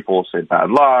getting it? People will say bad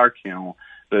luck.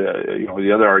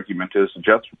 The other argument is the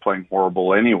Jets were playing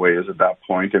horrible anyways at that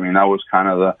point. I mean, that was kind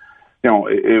of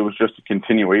it was just a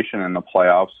continuation in the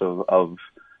playoffs of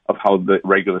how the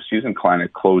regular season kind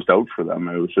of closed out for them.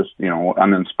 It was just,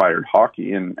 uninspired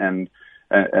hockey, and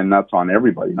that's on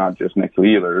everybody, not just Nick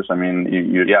Ehlers. I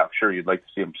mean, sure, you'd like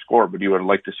to see him score, but you would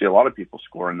like to see a lot of people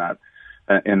score in that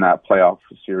playoff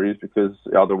series, because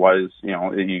otherwise,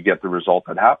 you get the result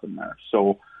that happened there.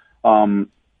 So,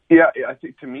 I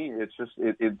think, to me, it's just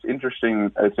it's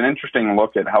interesting. It's an interesting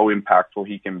look at how impactful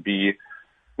he can be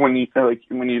when you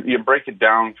break it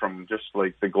down from just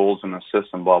like the goals and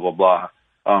assists and blah blah blah.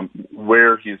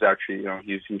 Where he's actually,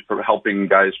 he's helping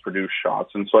guys produce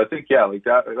shots, and so I think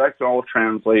that can all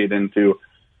translate into,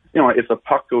 if the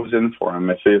puck goes in for him,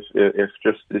 if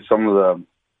some of the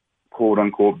quote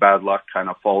unquote bad luck kind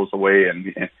of falls away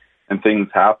and things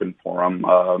happen for him.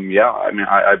 I mean,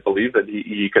 I believe that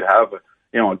he could have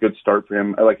a good start for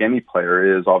him, like any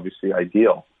player, is obviously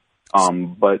ideal.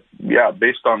 But yeah,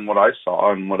 based on what I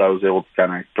saw and what I was able to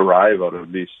kind of derive out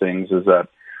of these things is that,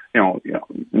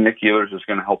 Nick Ehlers is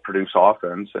going to help produce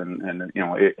offense. And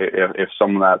if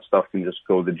some of that stuff can just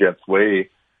go the Jets' way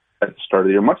at the start of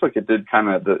the year, much like it did kind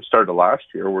of the start of last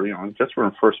year where, the Jets were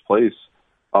in first place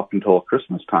up until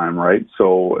Christmas time, right?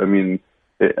 So, I mean,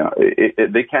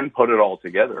 they can put it all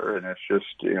together, and it's just,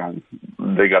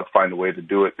 they got to find a way to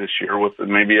do it this year with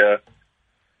maybe a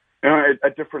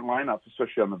different lineup,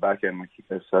 especially on the back end, like you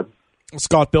guys said.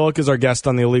 Scott Billeck is our guest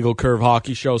on the Illegal Curve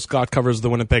Hockey Show. Scott covers the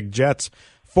Winnipeg Jets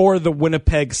for the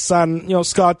Winnipeg Sun.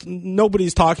 Scott,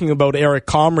 nobody's talking about Eric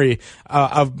Comrie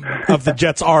of the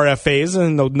Jets RFAs,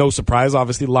 and no surprise,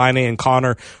 obviously, Laine and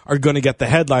Connor are going to get the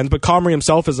headlines, but Comrie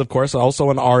himself is, of course,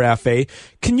 also an RFA.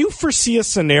 Can you foresee a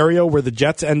scenario where the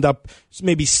Jets end up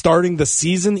maybe starting the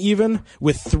season even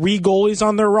with 3 goalies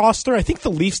on their roster? I think the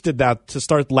Leafs did that to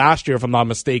start last year, if I'm not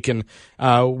mistaken,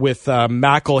 with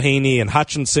McElhaney and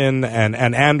Hutchinson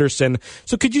and Anderson.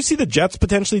 So could you see the Jets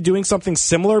potentially doing something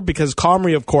similar? Because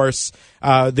Comrie, of course,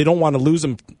 they don't want to lose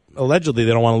him. Allegedly,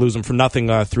 they don't want to lose him for nothing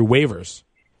through waivers.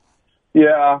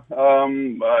 Yeah,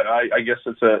 I guess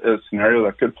it's a scenario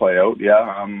that could play out.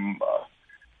 Yeah,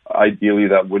 ideally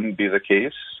that wouldn't be the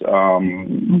case.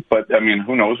 But I mean,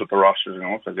 who knows what the roster is going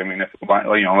to look like? I mean, if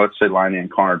let's say Laine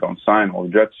and Connor don't sign, well, the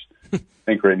Jets I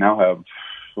think right now have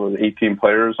 18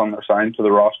 players on their signed to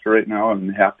the roster right now, and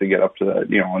they have to get up to that.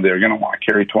 They're going to want to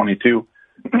carry 22.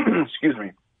 Excuse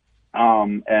me.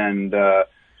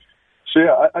 So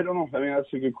yeah, I don't know. I mean,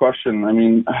 that's a good question. I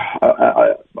mean,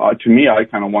 to me, I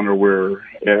kind of wonder where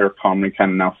Eric Comrie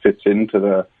kind of now fits into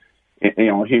the.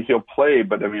 He'll play,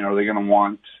 but I mean, are they going to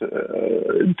want?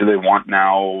 Do they want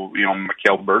now?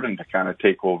 Mikhail Burden to kind of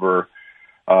take over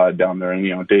down there,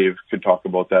 and Dave could talk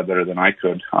about that better than I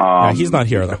could. He's not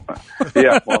here though.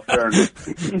 Yeah, well, fair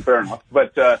enough.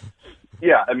 But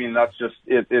yeah, I mean, that's just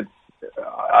it.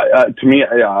 To me,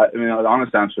 yeah, I mean, the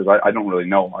honest answer is I don't really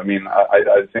know. I mean,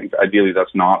 I think ideally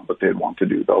that's not what they'd want to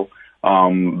do, though.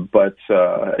 But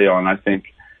and I think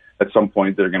at some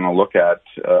point they're going to look at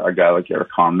a guy like Eric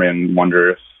Comrie and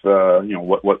wonder if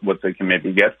what they can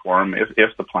maybe get for him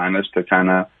if the plan is to kind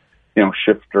of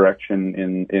shift direction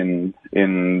in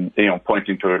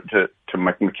pointing to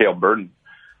Mikhail Burden.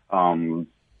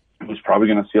 Who's probably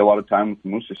going to see a lot of time with the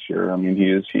Moose this year. I mean,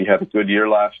 he had a good year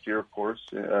last year, of course,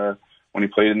 when he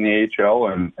played in the AHL,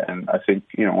 and I think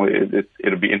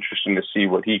it'll be interesting to see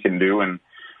what he can do. And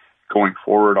going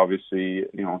forward, obviously,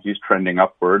 he's trending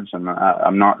upwards, and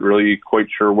I'm not really quite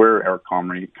sure where Eric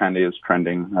Comrie kind of is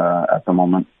trending at the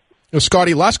moment.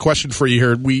 Scotty, last question for you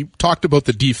here. We talked about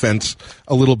the defense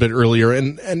a little bit earlier,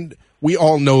 and we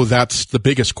all know that's the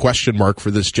biggest question mark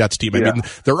for this Jets team. I mean,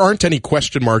 there aren't any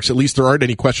question marks. At least there aren't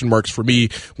any question marks for me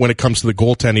when it comes to the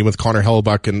goaltending with Connor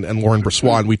Hellebuyck and Lauren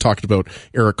Brossoit. And we talked about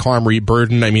Eric Comrie,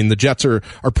 Burden. I mean, the Jets are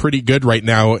pretty good right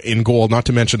now in goal, not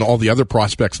to mention all the other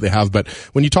prospects they have. But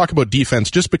when you talk about defense,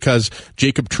 just because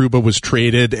Jacob Trouba was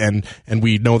traded and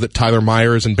we know that Tyler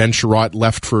Myers and Ben Sherratt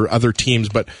left for other teams,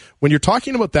 but when you're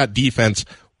talking about that defense,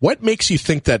 what makes you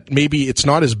think that maybe it's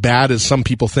not as bad as some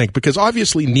people think? Because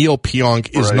obviously Neil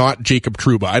Pionk is not Jacob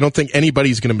Trouba. I don't think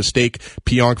anybody's going to mistake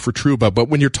Pionk for Trouba. But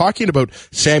when you're talking about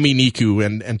Sami Niku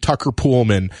and Tucker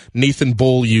Poolman, Nathan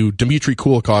Beaulieu, Dmitry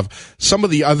Kulikov, some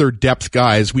of the other depth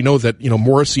guys, we know that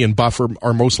Morrissey and Buff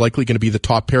are most likely going to be the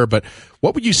top pair. But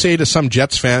what would you say to some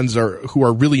Jets fans who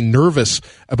are really nervous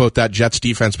about that Jets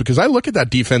defense? Because I look at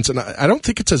that defense and I don't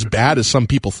think it's as bad as some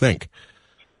people think.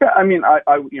 Yeah, I mean, I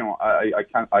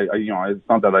can't, it's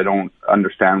not that I don't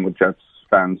understand what Jets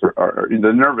fans are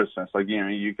the nervousness. Like,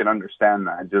 you can understand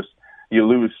that. Just, you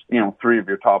lose, 3 of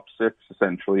your top 6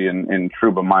 essentially in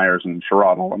Trouba, Myers, and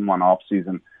Sherratt all in one off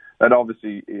season. That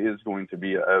obviously is going to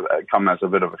be come as a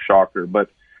bit of a shocker. But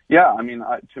yeah, I mean,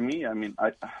 to me,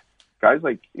 guys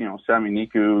like, Sami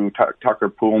Niku, Tucker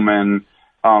Poolman,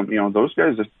 those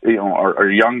guys, are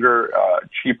younger,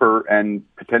 cheaper, and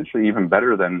potentially even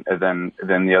better than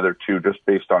the other two, just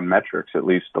based on metrics, at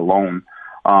least alone.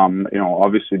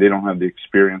 Obviously they don't have the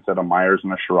experience that a Myers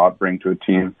and a Sherratt bring to a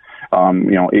team.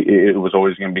 It was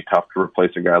always going to be tough to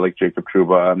replace a guy like Jacob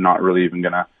Trouba. I'm not really even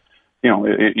going to,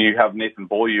 you have Nathan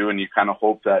Beaulieu, and you kind of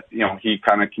hope that, he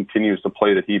kind of continues to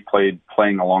play that he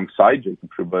playing alongside Jacob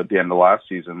Trouba at the end of last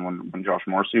season when Josh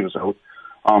Morrissey was out.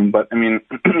 But I mean,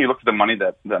 you look at the money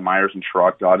that Myers and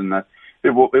Sherratt got, and that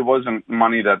it wasn't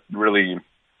money that really,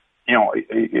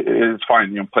 it's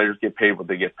fine. Players get paid what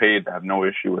they get paid. I have no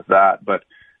issue with that. But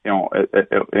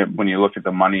when you look at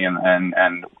the money and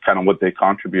kind of what they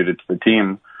contributed to the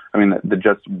team, I mean, the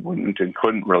Jets wouldn't and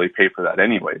couldn't really pay for that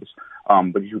anyways.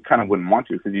 but you kind of wouldn't want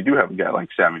to because you do have a guy like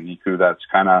Sami Niku that's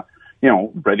kind of,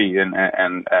 ready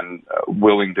and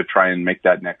willing to try and make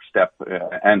that next step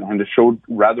and it showed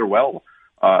rather well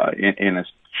in a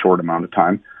short amount of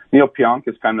time. Neil Pionk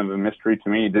is kind of a mystery to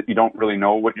me. That you don't really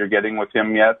know what you're getting with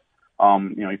him yet.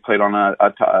 He played on a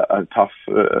tough,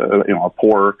 a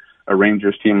poor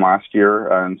Rangers team last year,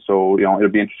 and so it'll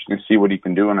be interesting to see what he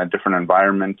can do in a different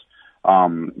environment.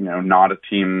 Not a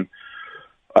team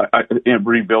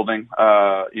rebuilding,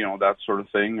 that sort of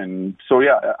thing. And so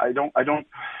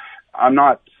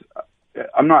I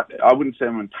wouldn't say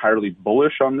I'm entirely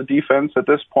bullish on the defense at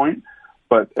this point,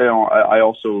 but I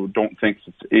also don't think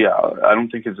I don't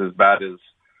think it's as bad as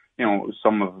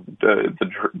some of the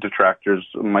detractors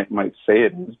might say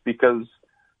it is, because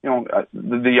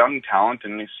the young talent,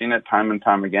 and we've seen it time and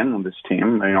time again with this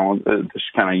team. This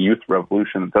kind of youth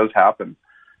revolution that does happen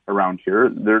around here.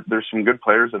 There's some good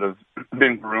players that have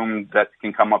been groomed that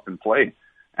can come up and play,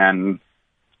 and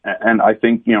I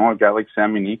think a guy like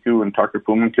Sami Niku and Tucker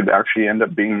Poolman could actually end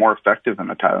up being more effective than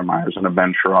a Tyler Myers and a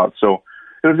Ben Sherratt. So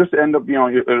it'll just end up,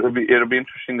 it'll be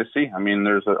interesting to see. I mean,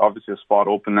 there's obviously a spot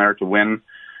open there to win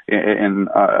in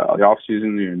the off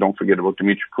season. Don't forget about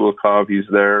Dmitry Kulikov; he's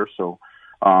there. So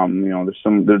there's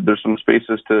some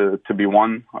spaces to be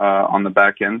won on the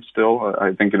back end still.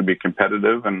 I think it'll be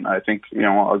competitive, and I think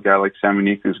a guy like Sami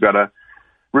Niku's got to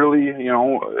really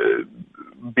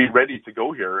be ready to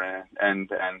go here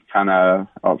and kind of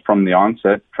from the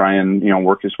onset try and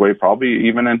work his way probably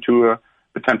even into a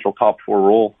potential top 4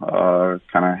 role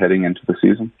kind of heading into the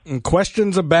season. And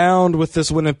questions abound with this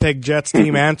Winnipeg Jets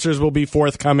team. Answers will be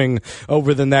forthcoming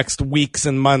over the next weeks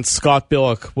and months. Scott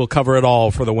Billeck will cover it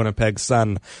all for the Winnipeg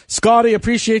Sun. Scotty,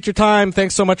 appreciate your time.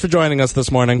 Thanks so much for joining us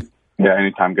this morning. Yeah,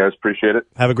 anytime, guys. Appreciate it.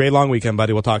 Have a great long weekend,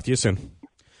 buddy. We'll talk to you soon.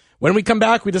 When we come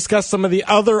back, we discuss some of the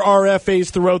other RFAs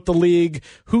throughout the league.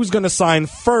 Who's going to sign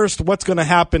first? What's going to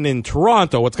happen in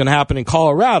Toronto? What's going to happen in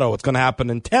Colorado? What's going to happen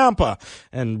in Tampa?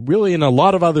 And really in a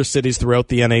lot of other cities throughout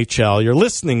the NHL. You're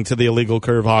listening to the Illegal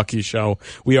Curve Hockey Show.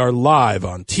 We are live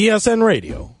on TSN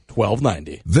Radio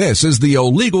 1290. This is the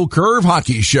Illegal Curve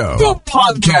Hockey Show, the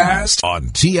podcast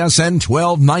on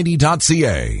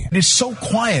TSN1290.ca. It is so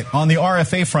quiet on the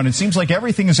RFA front. It seems like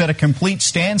everything is at a complete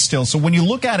standstill. So when you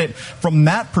look at it from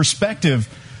that perspective,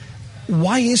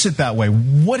 why is it that way?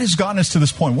 What has gotten us to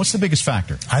this point? What's the biggest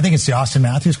factor? I think it's the Austin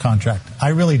Matthews contract. I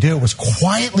really do. It was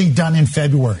quietly done in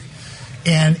February.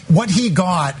 And what he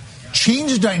got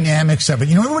changed the dynamics of it.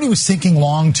 Everybody was thinking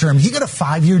long term. He got a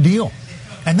 5-year deal.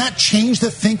 And that changed the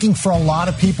thinking for a lot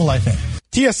of people, I think.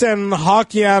 TSN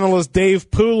hockey analyst Dave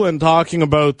Poulin talking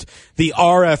about the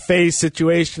RFA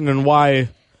situation and why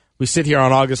we sit here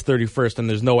on August 31st and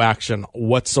there's no action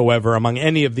whatsoever among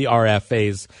any of the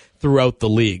RFAs throughout the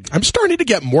league. I'm starting to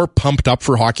get more pumped up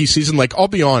for hockey season. I'll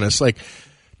be honest,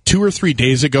 2 or 3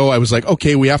 days ago, I was like,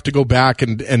 okay, we have to go back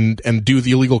and do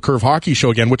the Illegal Curve Hockey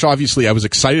Show again, which obviously I was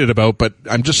excited about, but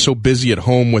I'm just so busy at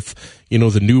home with,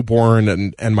 the newborn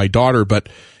and my daughter. But,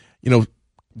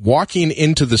 walking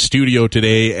into the studio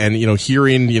today and,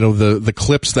 hearing, the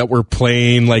clips that we're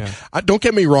playing, don't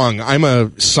get me wrong, I'm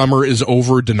a summer is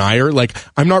over denier.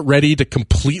 I'm not ready to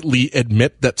completely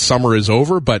admit that summer is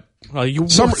over, but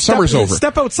summer's over.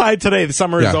 Step outside today. The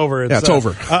summer is over. It's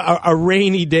over. A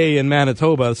rainy day in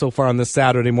Manitoba so far on this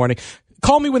Saturday morning.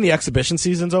 Call me when the exhibition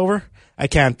season's over. I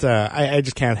can't. I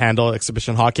just can't handle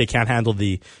exhibition hockey. I can't handle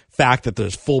the fact that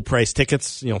there's full price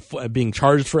tickets, being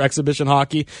charged for exhibition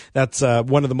hockey. That's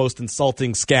one of the most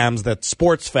insulting scams that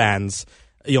sports fans,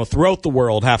 throughout the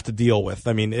world have to deal with.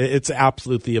 I mean, it's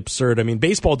absolutely absurd. I mean,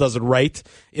 baseball does it right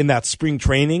in that spring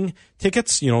training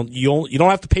tickets. You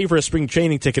don't have to pay for a spring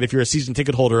training ticket if you're a season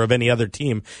ticket holder of any other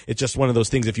team. It's just one of those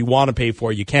things. If you want to pay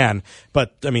for it, you can.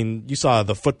 But I mean, you saw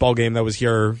the football game that was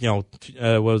here,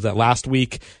 what was that, last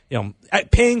week?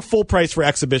 Paying full price for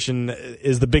exhibition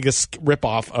is the biggest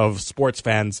ripoff of sports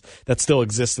fans that still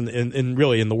exists in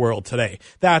really in the world today.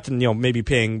 That and, maybe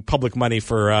paying public money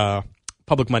for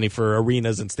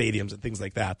arenas and stadiums and things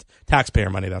like that. Taxpayer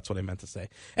money, that's what I meant to say.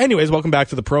 Anyways, welcome back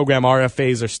to the program.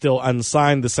 RFAs are still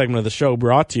unsigned. This segment of the show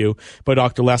brought to you by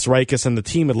Dr. Les Rikis and the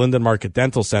team at Linden Market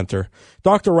Dental Center.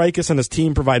 Dr. Rikis and his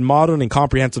team provide modern and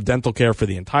comprehensive dental care for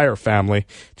the entire family.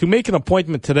 To make an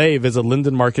appointment today, visit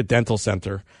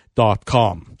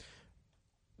lindenmarketdentalcenter.com.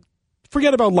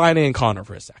 Forget about Laine and Connor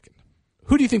for a second.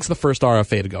 Who do you think's the first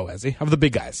RFA to go, Ezzy? Of the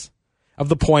big guys? Of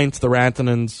the Points, the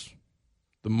Rantanens,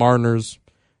 the Marners,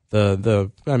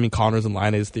 Connors and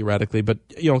Laines theoretically, but,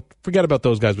 forget about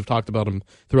those guys. We've talked about them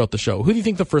throughout the show. Who do you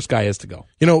think the first guy is to go?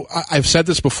 I've said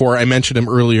this before. I mentioned him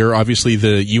earlier, obviously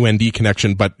the UND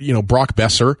connection, but, Brock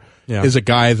Besser is a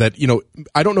guy that,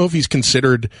 I don't know if he's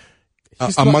considered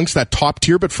amongst that top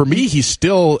tier, but for me, he's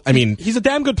still, I mean... He's a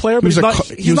damn good player, but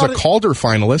he was a Calder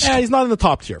finalist. Yeah, he's not in the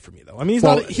top tier for me, though. I mean,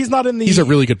 he's not in the... He's a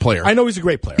really good player. I know he's a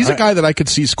great player. He's a guy that I could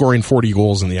see scoring 40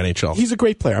 goals in the NHL. He's a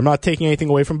great player. I'm not taking anything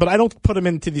away from him, but I don't put him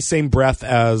into the same breath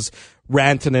as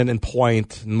Rantanen and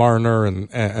Point and Marner and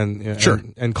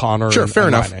Connor. Sure, fair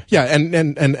enough. Laine. Yeah,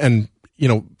 and you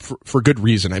know, for good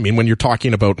reason. I mean, when you're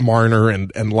talking about Marner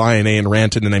and Laine and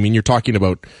Rantanen, I mean, you're talking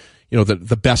about, you know,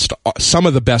 the best, some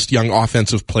of the best young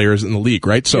offensive players in the league,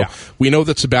 right? So we know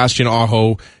that Sebastian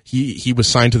Aho, he was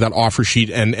signed to that offer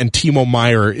sheet, and Timo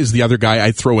Meier is the other guy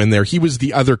I'd throw in there. He was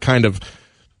the other kind of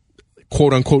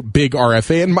quote unquote big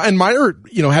RFA, and Meier,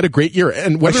 you know, had a great year.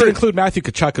 And I should include Matthew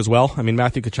Tkachuk as well. I mean,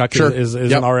 Matthew Tkachuk is an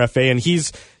RFA, and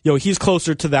he's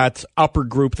closer to that upper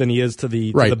group than he is to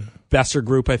the Besser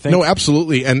group, I think. No,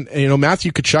 absolutely. And, you know,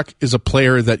 Matthew Tkachuk is a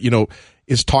player that, you know,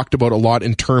 is talked about a lot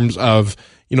in terms of,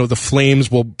 you know, the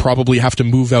Flames will probably have to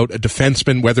move out a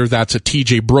defenseman, whether that's a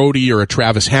TJ Brody or a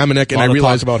Travis Hamonic. And I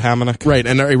realize about Hamonic. Right.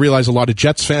 And I realize a lot of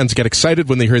Jets fans get excited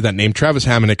when they hear that name. Travis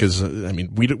Hamonic is, I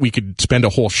mean, we could spend a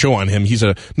whole show on him. He's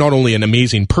not only an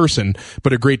amazing person,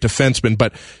 but a great defenseman.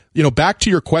 But, you know, back to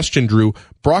your question, Drew,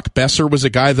 Brock Besser was a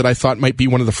guy that I thought might be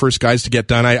one of the first guys to get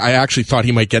done. I actually thought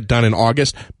he might get done in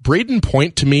August. Braden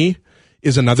Point, to me,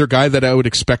 is another guy that I would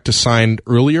expect to sign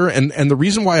earlier. And the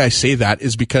reason why I say that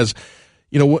is because,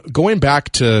 you know, going back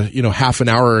to, you know, half an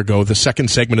hour ago, the second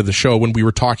segment of the show when we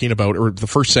were talking about, or the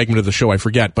first segment of the show, I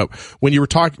forget, but when we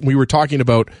were talking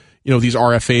about, you know, these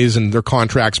RFAs and their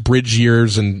contracts, bridge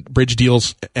years and bridge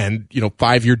deals and, you know,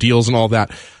 5-year deals and all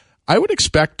that, I would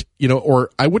expect, you know,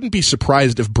 or I wouldn't be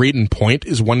surprised if Braden Point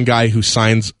is one guy who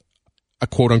signs a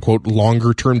quote unquote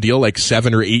longer term deal, like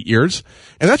 7 or 8 years.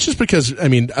 And that's just because, I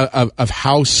mean, of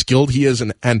how skilled he is.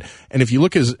 And if you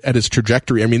look at his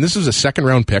trajectory, I mean, this is a 2nd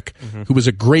round pick who was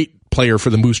a great player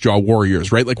for the Moose Jaw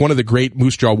Warriors, right? Like one of the great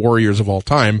Moose Jaw Warriors of all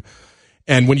time.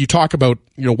 And when you talk about,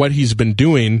 you know, what he's been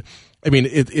doing, I mean,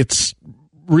 it's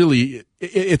really,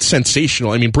 it's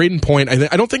sensational. I mean, Braden Point,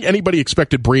 I don't think anybody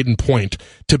expected Braden Point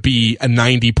to be a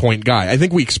 90-point guy. I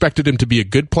think we expected him to be a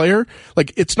good player.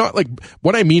 Like, it's not like,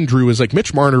 what I mean, Drew, is like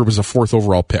Mitch Marner was a 4th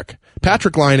overall pick.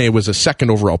 Patrick Laine was a 2nd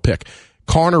overall pick.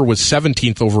 Connor was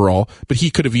 17th overall, but he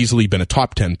could have easily been a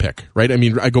top 10 pick, right? I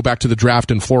mean, I go back to the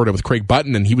draft in Florida with Craig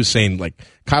Button, and he was saying, like,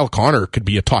 Kyle Connor could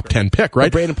be a top 10 pick, right?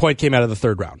 But Braden Point came out of the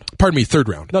 3rd round. Pardon me, 3rd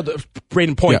round. No,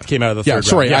 Braden Point came out of the 3rd round.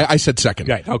 Sorry, I said 2nd.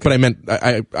 Right, okay. But I meant,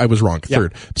 I was wrong,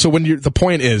 3rd. So when the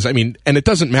point is, I mean, and it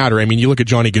doesn't matter. I mean, you look at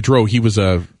Johnny Gaudreau, he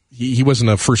wasn't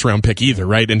a 1st round pick either,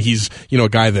 right? And he's, you know, a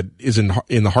guy that is in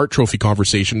the Hart Trophy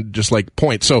conversation, just like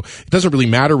Point. So it doesn't really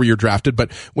matter where you're drafted.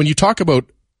 But when you talk about,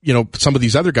 you know, some of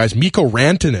these other guys, Mikko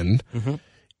Rantanen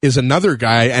is another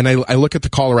guy, and I look at the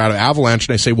Colorado Avalanche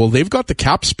and I say, well, they've got the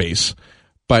cap space,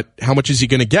 but how much is he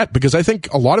going to get? Because I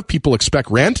think a lot of people expect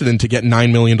Rantanen to get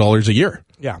 $9 million a year.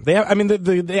 Yeah, they have, I mean,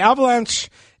 the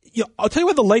Avalanche, you know, I'll tell you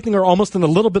what, the Lightning are almost in a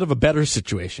little bit of a better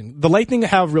situation. The Lightning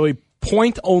have really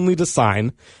Point only to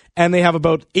sign, and they have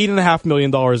about $8.5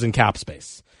 million in cap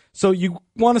space. So you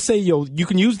want to say, you know, you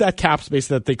can use that cap space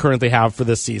that they currently have for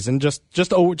this season, just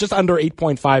under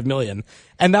 $8.5 million.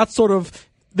 And that's sort of,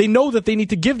 they know that they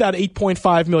need to give that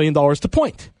 $8.5 million to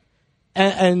Point.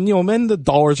 And you know, then the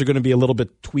dollars are going to be a little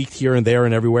bit tweaked here and there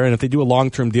and everywhere. And if they do a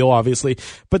long-term deal, obviously,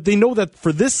 but they know that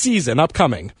for this season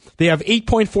upcoming, they have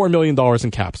 $8.4 million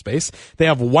in cap space. They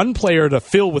have one player to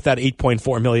fill with that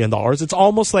 $8.4 million. It's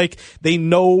almost like they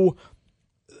know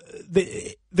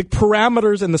the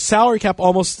parameters and the salary cap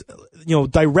almost, you know,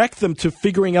 direct them to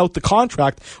figuring out the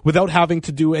contract without having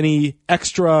to do any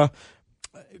extra,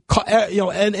 you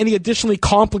know, and any additionally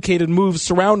complicated moves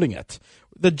surrounding it.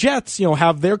 The Jets, you know,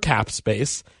 have their cap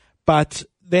space, but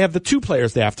they have the 2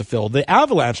 players they have to fill. The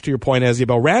Avalanche, to your point, Ezzy,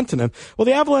 about Rantanen, well,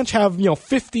 the Avalanche have, you know,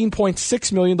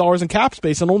 $15.6 million in cap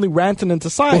space and only Rantanen to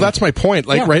sign. Well, that's my point.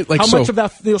 Like, yeah. Right? Like, how much of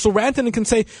that, you know, so Rantanen can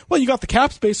say, well, you got the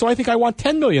cap space, so I think I want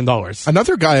 $10 million.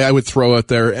 Another guy I would throw out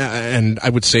there, and I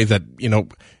would say that, you know,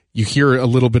 you hear a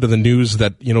little bit of the news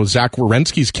that, you know, Zach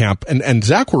Werenski's camp, and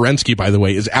Zach Werenski, by the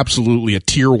way, is absolutely a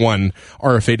tier 1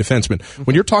 RFA defenseman.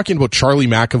 When you're talking about Charlie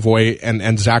McAvoy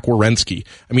and Zach Werenski,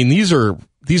 I mean, these are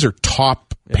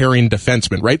top pairing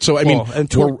defensemen, right? So, I mean,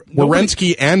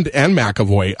 Werenski and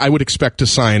McAvoy, I would expect to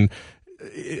sign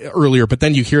earlier, but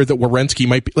then you hear that Werenski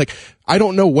might be, like, I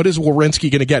don't know, what is Werenski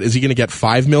going to get? Is he going to get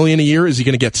 $5 million a year? Is he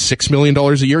going to get $6 million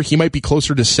a year? He might be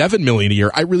closer to $7 million a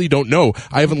year. I really don't know.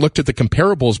 I haven't looked at the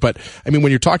comparables, but I mean,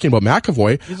 when you're talking about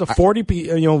McAvoy, he's a 40,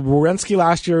 you know, Werenski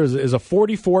last year is a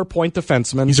 44-point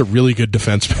defenseman. He's a really good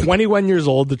defenseman. 21 years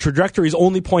old. The trajectory is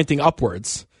only pointing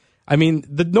upwards. I mean,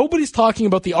 nobody's talking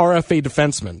about the RFA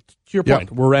defensemen. To your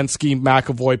point, Werenski,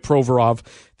 McAvoy, Provorov.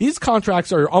 These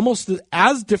contracts are almost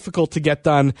as difficult to get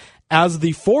done as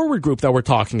the forward group that we're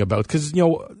talking about, because, you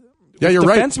know, you're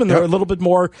defensemen, right. They're a little bit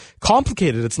more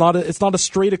complicated. It's not a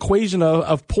straight equation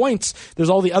of points. There's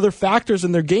all the other factors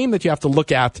in their game that you have to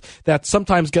look at that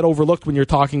sometimes get overlooked when you're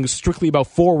talking strictly about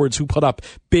forwards who put up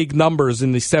big numbers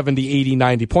in the 70, 80,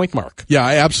 90 point mark. Yeah,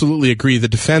 I absolutely agree. The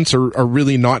defense are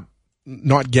really not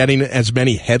getting as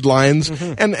many headlines.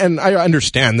 Mm-hmm. And I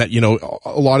understand that, you know,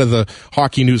 a lot of the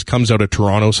hockey news comes out of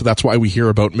Toronto, so that's why we hear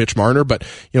about Mitch Marner. But,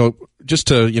 you know, just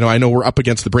to, you know, I know we're up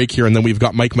against the break here, and then we've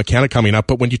got Mike McKenna coming up.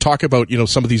 But when you talk about, you know,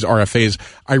 some of these RFAs,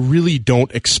 I really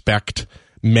don't expect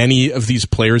many of these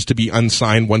players to be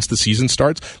unsigned once the season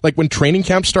starts. Like when training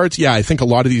camp starts, yeah, I think a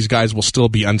lot of these guys will still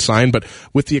be unsigned, but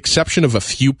with the exception of a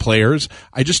few players,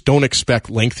 I just don't expect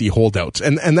lengthy holdouts.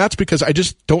 And that's because I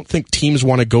just don't think teams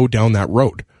want to go down that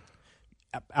road.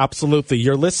 Absolutely.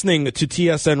 You're listening to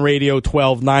TSN Radio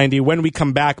 1290. When we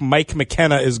come back, Mike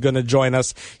McKenna is going to join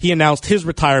us. He announced his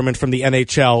retirement from the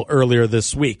NHL earlier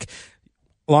this week.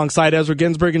 Alongside Ezra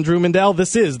Ginsburg and Drew Mindell,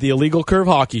 this is the Illegal Curve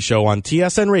Hockey Show on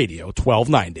TSN Radio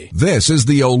 1290. This is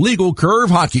the Illegal Curve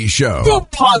Hockey Show, the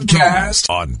podcast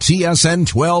on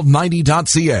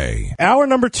TSN1290.ca. Hour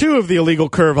number 2 of the Illegal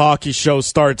Curve Hockey Show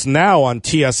starts now on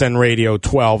TSN Radio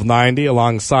 1290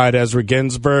 alongside Ezra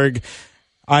Ginsburg.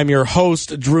 I'm your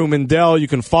host, Drew Mindell. You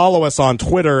can follow us on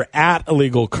Twitter at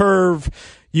Illegal Curve.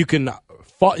 You can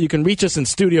reach us in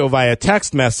studio via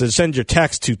text message. Send your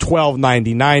text to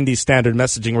 129090. Standard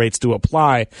messaging rates do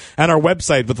apply. And our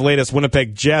website with the latest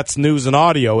Winnipeg Jets news and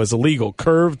audio is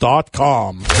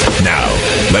illegalcurve.com. Now,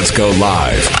 let's go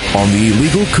live on the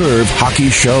Illegal Curve Hockey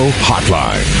Show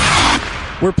hotline.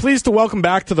 We're pleased to welcome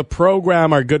back to the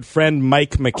program our good friend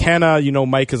Mike McKenna. You know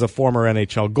Mike is a former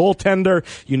NHL goaltender.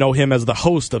 You know him as the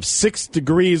host of 6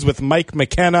 Degrees with Mike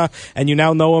McKenna, and you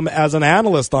now know him as an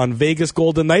analyst on Vegas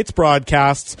Golden Knights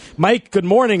broadcasts. Mike, good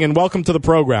morning and welcome to the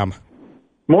program.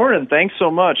 Morning. Thanks so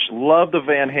much. Love the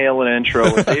Van Halen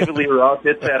intro. When David Lee Roth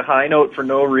hits that high note for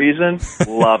no reason,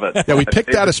 love it. Yeah, we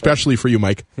picked that especially for you,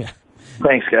 Mike. Yeah.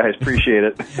 Thanks, guys. Appreciate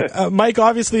it. Mike,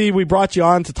 obviously, we brought you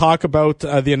on to talk about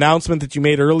the announcement that you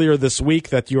made earlier this week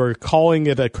that you are calling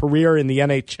it a career in the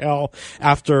NHL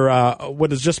after what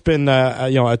has just been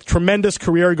a tremendous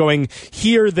career going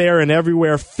here, there, and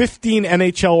everywhere. 15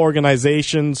 NHL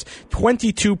organizations,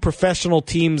 22 professional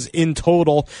teams in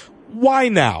total. Why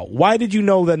now? Why did you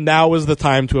know that now is the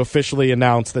time to officially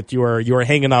announce that you are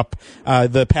hanging up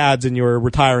the pads and you're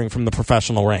retiring from the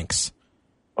professional ranks?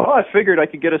 Oh, I figured I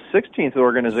could get a 16th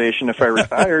organization if I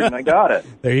retired, and I got it.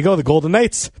 There you go, the Golden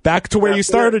Knights. Back to where you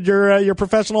started your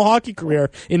professional hockey career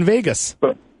in Vegas.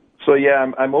 So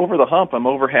yeah, I'm over the hump. I'm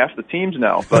over half the teams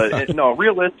now. But no,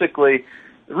 realistically,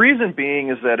 the reason being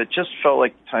is that it just felt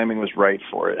like the timing was right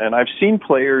for it. And I've seen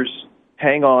players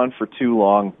hang on for too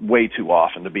long, way too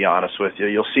often, to be honest with you.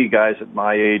 You'll see guys at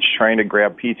my age trying to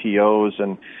grab PTOs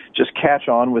and just catch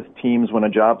on with teams when a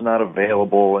job's not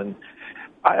available. And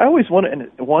I always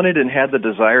wanted and had the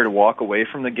desire to walk away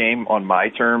from the game on my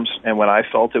terms and when I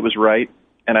felt it was right.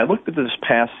 And I looked at this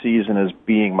past season as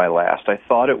being my last. I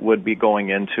thought it would be going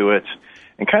into it.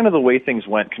 And kind of the way things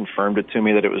went confirmed it to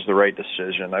me that it was the right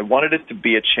decision. I wanted it to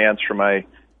be a chance for my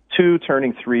 2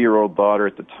 turning 3-year-old daughter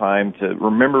at the time to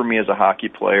remember me as a hockey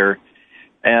player.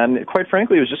 And quite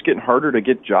frankly, it was just getting harder to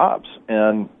get jobs.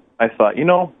 And I thought, you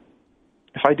know,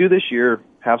 if I do this year,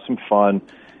 have some fun,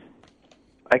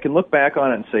 I can look back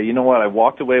on it and say, you know what, I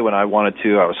walked away when I wanted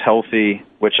to. I was healthy,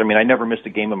 which, I mean, I never missed a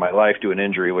game in my life due to an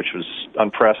injury, which was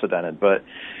unprecedented. But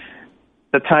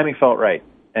the timing felt right.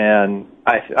 And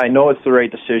I know it's the right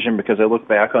decision because I look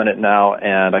back on it now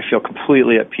and I feel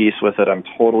completely at peace with it. I'm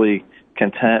totally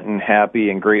content and happy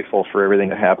and grateful for everything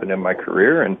that happened in my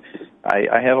career. And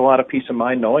I have a lot of peace of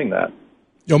mind knowing that.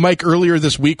 You know, Mike, earlier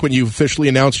this week when you officially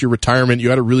announced your retirement, you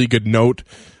had a really good note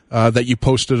that you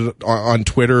posted on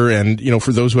Twitter. And, you know,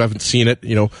 for those who haven't seen it,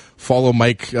 you know, follow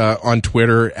Mike on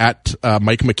Twitter at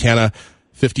Mike McKenna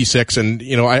 56. And,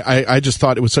 you know, I just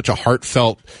thought it was such a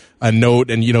heartfelt note.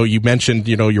 And, you know, you mentioned,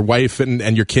 you know, your wife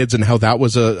and your kids and how that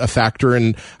was a factor.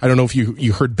 And I don't know if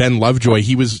you heard Ben Lovejoy.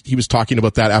 He was talking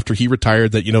about that after he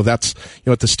retired, that, you know, that's, you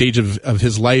know, at the stage of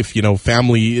his life, you know,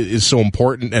 family is so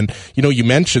important. And, you know, you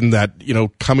mentioned that, you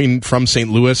know, coming from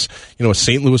St. Louis, you know, a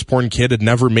St. Louis born kid had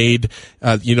never made,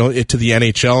 you know, it to the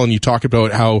NHL. And you talk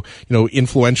about how, you know,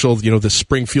 influential, you know, the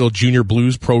Springfield Junior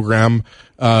Blues program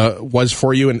was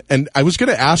for you. And I was going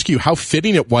to ask you how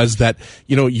fitting it was that,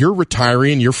 you're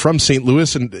retiring, you're from St.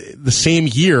 Louis, and the same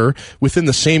year, within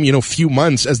the same, few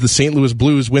months as the St. Louis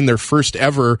Blues win their first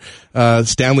ever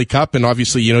Stanley Cup. And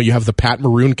obviously, you have the Pat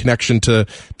Maroon connection to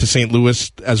St.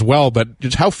 Louis as well. But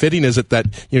just how fitting is it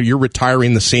that, you're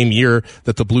retiring the same year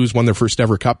that the Blues won their first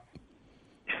ever cup?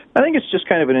 I think it's just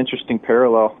kind of an interesting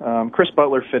parallel. Chris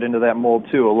Butler fit into that mold,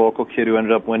 too, a local kid who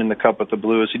ended up winning the Cup with the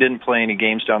Blues. He didn't play any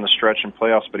games down the stretch in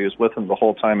playoffs, but he was with them the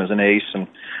whole time as an ace. And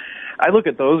I look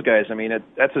at those guys,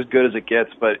 that's as good as it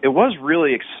gets, but it was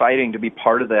really exciting to be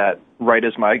part of that right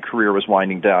as my career was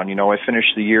winding down. I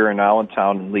finished the year in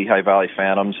Allentown in Lehigh Valley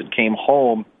Phantoms and came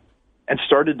home and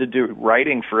started to do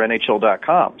writing for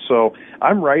NHL.com. So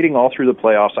I'm writing all through the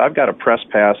playoffs. I've got a press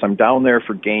pass. I'm down there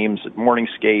for games at morning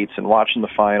skates and watching the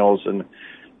finals, and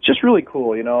just really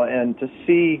cool, and to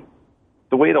see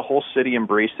the way the whole city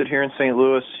embraced it here in St.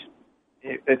 Louis,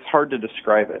 it's hard to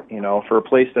describe it, for a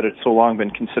place that had so long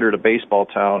been considered a baseball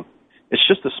town. It's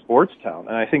just a sports town,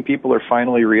 and I think people are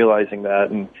finally realizing that.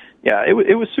 And, yeah, it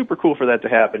was super cool for that to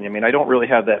happen. I don't really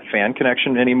have that fan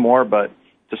connection anymore, but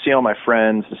to see all my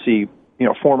friends, to see,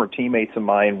 former teammates of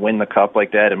mine win the Cup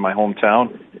like that in my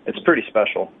hometown, it's pretty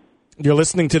special. You're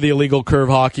listening to the Illegal Curve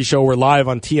Hockey Show. We're live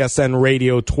on TSN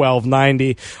Radio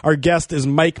 1290. Our guest is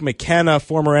Mike McKenna,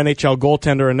 former NHL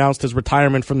goaltender, announced his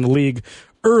retirement from the league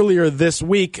earlier this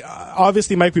week.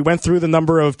 Obviously, Mike, we went through the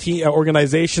number of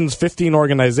organizations, 15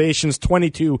 organizations,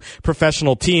 22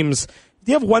 professional teams.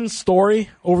 Do you have one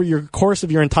story over your course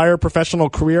of your entire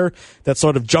professional career that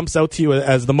sort of jumps out to you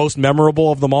as the most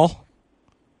memorable of them all?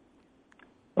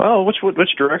 Well, which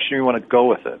direction you want to go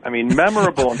with it?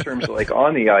 Memorable in terms of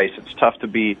on the ice, it's tough to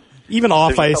beat. Even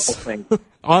off ice.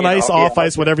 On ice, off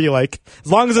ice, whatever you like.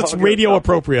 As long as it's radio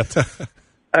appropriate.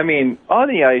 On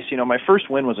the ice, my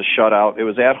first win was a shutout. It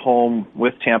was at home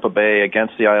with Tampa Bay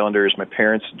against the Islanders. My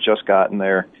parents had just gotten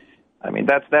there.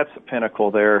 That's the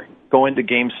pinnacle there. Going to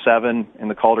Game 7 in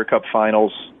the Calder Cup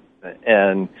Finals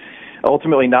and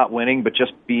ultimately not winning, but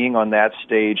just being on that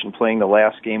stage and playing the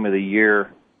last game of the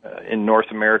year in North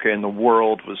America and the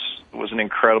world was an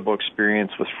incredible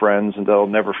experience with friends, and I'll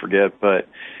never forget. But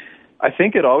I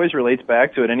think it always relates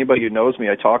back to it. Anybody who knows me,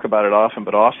 I talk about it often,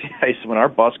 but off the ice, when our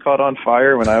bus caught on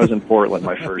fire when I was in Portland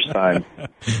my first time,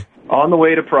 on the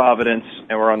way to Providence,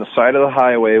 and we're on the side of the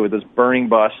highway with this burning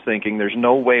bus thinking there's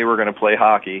no way we're going to play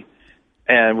hockey,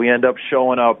 and we end up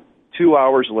showing up 2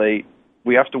 hours late.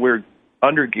 We have to wear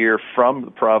undergear from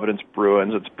the Providence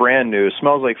Bruins. It's brand new,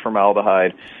 smells like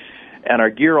formaldehyde, and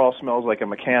our gear all smells like a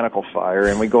mechanical fire,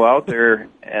 and we go out there,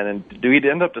 and we'd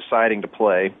end up deciding to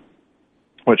play,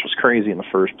 which was crazy in the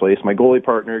first place. My goalie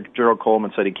partner, Gerald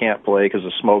Coleman, said he can't play because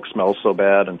the smoke smells so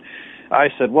bad, and I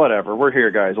said, whatever, we're here,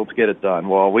 guys, let's get it done.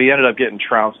 Well, we ended up getting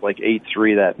trounced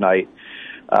 8-3 that night,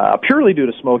 purely due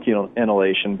to smoke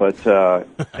inhalation, but,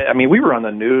 we were on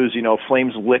the news,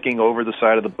 flames licking over the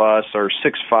side of the bus. Our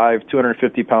 6'5",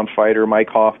 250-pound fighter, Mike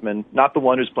Hoffman, not the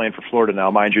one who's playing for Florida now,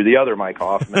 mind you, the other Mike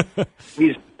Hoffman,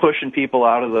 he's pushing people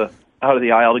out of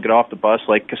the aisle to get off the bus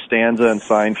like Costanza and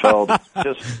Seinfeld.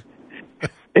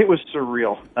 It was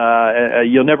surreal.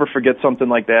 You'll never forget something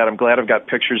like that. I'm glad I've got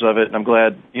pictures of it, and I'm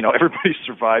glad, everybody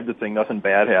survived the thing. Nothing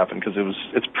bad happened because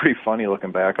it's pretty funny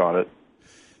looking back on it.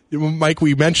 Mike,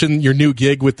 we mentioned your new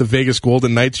gig with the Vegas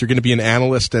Golden Knights. You're going to be an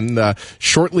analyst, and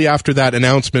shortly after that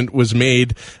announcement was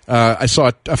made, I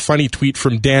saw a funny tweet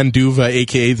from Dan Duva,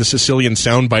 a.k.a. the Sicilian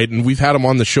Soundbite, and we've had him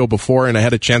on the show before, and I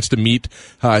had a chance to meet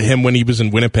him when he was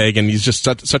in Winnipeg, and he's just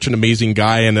such an amazing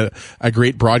guy and a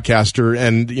great broadcaster.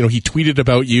 And, he tweeted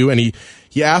about you, and he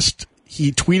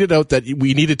tweeted out that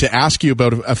we needed to ask you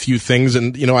about a few things.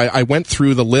 And, I went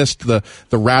through the list, the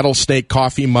rattlesnake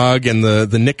coffee mug and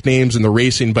the nicknames and the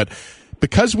racing. But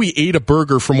because we ate a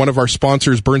burger from one of our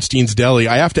sponsors, Bernstein's Deli,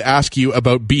 I have to ask you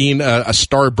about being a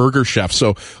star burger chef.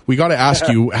 So we got to ask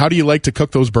you, how do you like to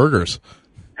cook those burgers?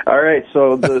 All right.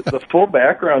 So the full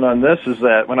background on this is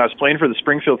that when I was playing for the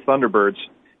Springfield Thunderbirds,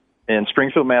 in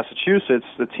Springfield, Massachusetts,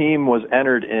 the team was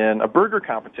entered in a burger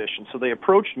competition. So they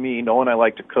approached me, knowing I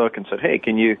like to cook, and said, hey,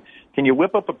 can you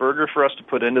whip up a burger for us to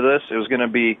put into this? It was going to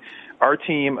be our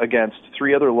team against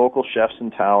 3 other local chefs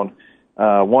in town,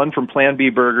 one from Plan B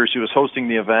Burgers who was hosting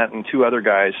the event, and 2 other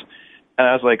guys. And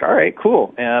I was like, all right,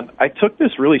 cool. And I took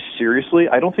this really seriously.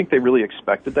 I don't think they really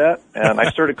expected that. And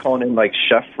I started calling in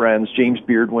chef friends, James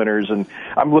Beard winners, and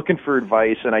I'm looking for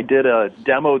advice. And I did a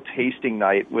demo tasting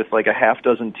night with a half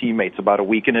dozen teammates about a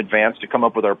week in advance to come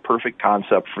up with our perfect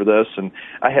concept for this. And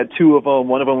I had 2 of them.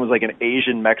 One of them was an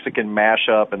Asian Mexican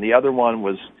mashup, and the other one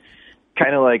was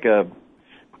kind of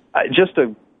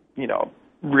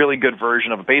really good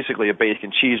version of basically a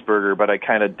bacon cheeseburger, but I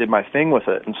kind of did my thing with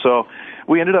it. And so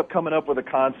we ended up coming up with a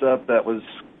concept that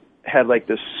had like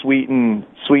this sweet and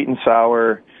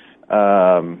sour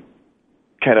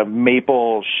kind of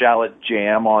maple shallot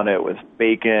jam on it with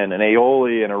bacon and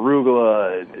aioli and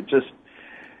arugula.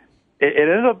 It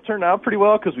ended up turning out pretty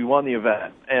well because we won the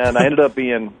event. And I ended up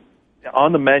being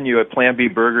on the menu at Plan B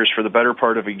Burgers for the better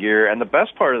part of a year. And the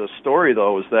best part of the story,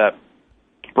 though, was that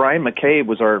Brian McCabe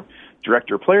was our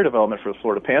director of player development for the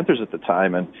Florida Panthers at the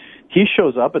time, and he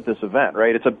shows up at this event,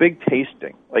 right? It's a big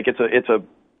tasting. Like, it's a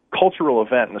cultural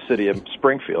event in the city of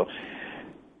Springfield.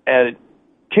 And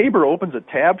Caber opens a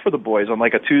tab for the boys on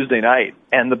like a Tuesday night,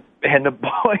 and the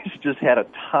boys just had a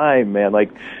time, man.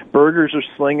 Like, burgers are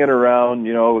slinging around,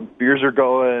 beers are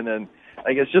going, and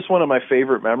like, it's just one of my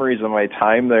favorite memories of my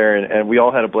time there, and we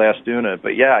all had a blast doing it.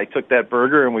 But yeah, I took that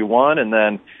burger and we won, and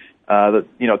then 2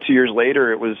 years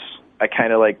later, I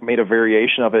kind of like made a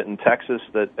variation of it in Texas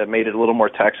that made it a little more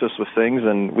Texas with things,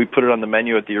 and we put it on the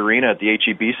menu at the arena at the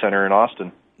H-E-B Center in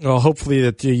Austin. Well, hopefully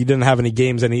that you didn't have any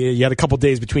games. You had a couple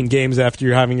days between games after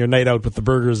you're having your night out with the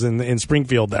burgers in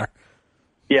Springfield there.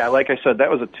 Yeah, like I said, that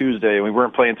was a Tuesday, and we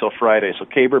weren't playing until Friday. So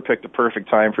Caber picked a perfect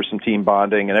time for some team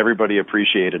bonding, and everybody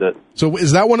appreciated it. So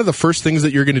is that one of the first things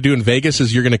that you're going to do in Vegas?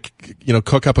 Is you're going to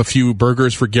cook up a few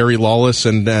burgers for Gary Lawless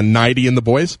and Nighty and the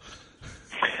boys?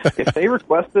 If they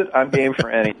request it, I'm game for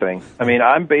anything. I mean,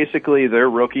 I'm basically their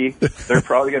rookie. They're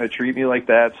probably going to treat me like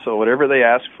that. So whatever they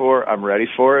ask for, I'm ready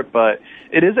for it. But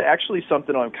it is actually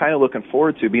something I'm kind of looking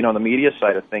forward to, being on the media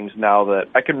side of things now that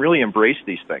I can really embrace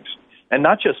these things. And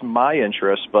not just my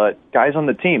interests, but guys on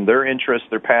the team, their interests,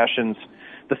 their passions,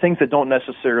 the things that don't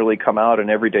necessarily come out in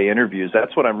everyday interviews.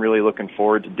 That's what I'm really looking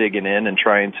forward to digging in and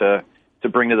trying to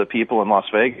bring to the people in Las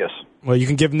Vegas. Well, you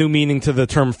can give new meaning to the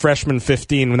term freshman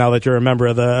 15 now that you're a member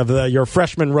of your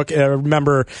freshman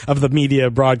member of the media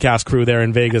broadcast crew there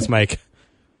in Vegas, Mike.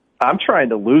 I'm trying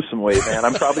to lose some weight, man.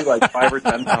 I'm probably like 5 or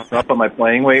 10 pounds up on my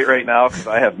playing weight right now because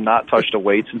I have not touched a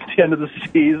weight since the end of the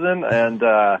season. And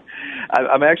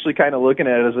I'm actually kind of looking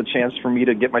at it as a chance for me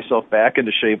to get myself back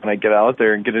into shape when I get out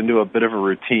there and get into a bit of a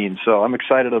routine. So I'm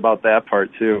excited about that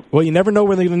part, too. Well, you never know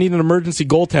when they're going to need an emergency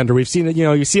goaltender. We've seen it,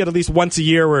 you see it at least once a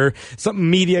year where some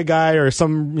media guy or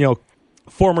some,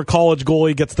 former college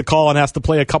goalie gets the call and has to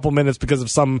play a couple minutes because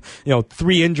of some,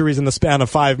 3 injuries in the span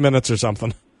of 5 minutes or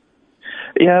something.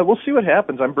 Yeah, we'll see what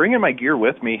happens. I'm bringing my gear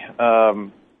with me.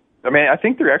 I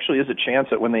think there actually is a chance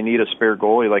that when they need a spare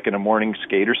goalie, like in a morning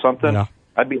skate or something, yeah,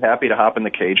 I'd be happy to hop in the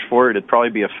cage for it. It'd probably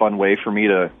be a fun way for me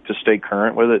to stay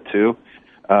current with it, too.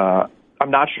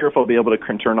 I'm not sure if I'll be able to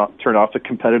turn off the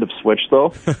competitive switch,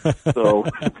 though. So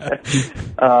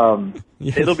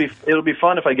it'll be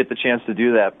fun if I get the chance to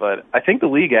do that. But I think the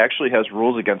league actually has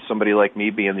rules against somebody like me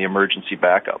being the emergency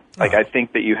backup. Like, I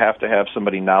think that you have to have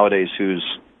somebody nowadays who's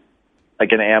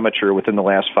like an amateur within the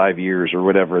last 5 years or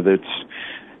whatever.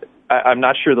 I'm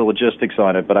not sure the logistics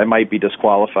on it, but I might be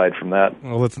disqualified from that.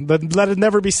 Well, let it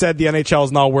never be said the NHL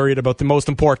is not worried about the most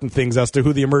important things as to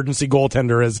who the emergency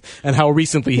goaltender is and how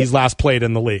recently he's last played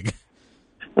in the league.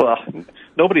 Well,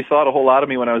 nobody thought a whole lot of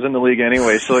me when I was in the league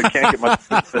anyway, so it can't get much.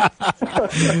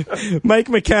 Mike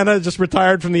McKenna just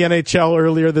retired from the NHL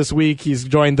earlier this week. He's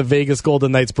joined the Vegas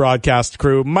Golden Knights broadcast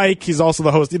crew. Mike, he's also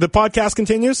the host. The podcast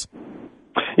continues?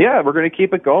 Yeah, we're going to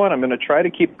keep it going. I'm going to try to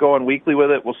keep going weekly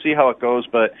with it. We'll see how it goes.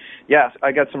 But, yeah,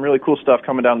 I got some really cool stuff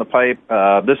coming down the pipe.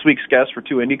 This week's guests were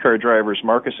 2 IndyCar drivers,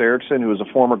 Marcus Ericsson, who was a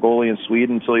former goalie in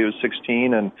Sweden until he was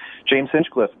 16, and James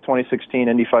Hinchcliffe, 2016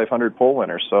 Indy 500 pole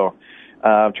winner. So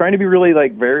trying to be really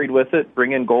varied with it,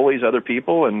 bring in goalies, other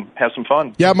people, and have some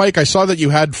fun. Yeah, Mike, I saw that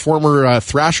you had former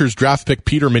Thrashers draft pick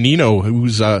Peter Menino,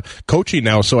 who's coaching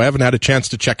now, so I haven't had a chance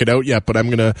to check it out yet, but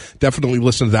I'm going to definitely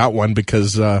listen to that one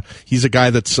because he's a guy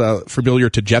that's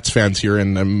familiar to Jets fans here,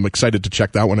 and I'm excited to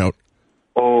check that one out.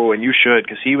 Oh, and you should,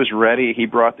 because he was ready. He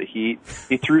brought the heat.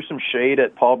 He threw some shade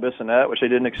at Paul Bissonnette, which I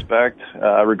didn't expect,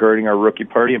 regarding our rookie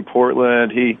party in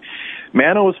Portland.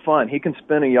 Mano was fun. He can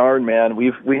spin a yarn, man.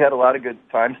 We had a lot of good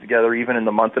times together, even in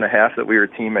the month and a half that we were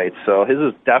teammates. So his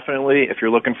is definitely, if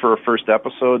you're looking for a first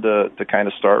episode to kind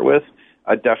of start with,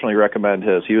 I definitely recommend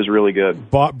his. He was really good.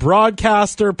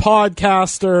 Broadcaster,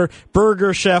 podcaster,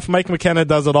 burger chef, Mike McKenna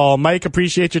does it all. Mike,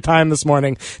 appreciate your time this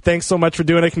morning. Thanks so much for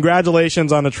doing it.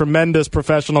 Congratulations on a tremendous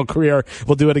professional career.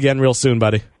 We'll do it again real soon,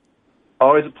 buddy.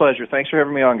 Always a pleasure. Thanks for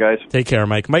having me on, guys. Take care,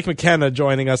 Mike. Mike McKenna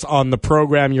joining us on the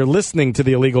program. You're listening to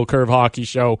the Illegal Curve Hockey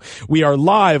Show. We are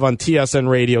live on TSN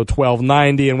Radio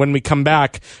 1290, and when we come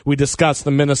back, we discuss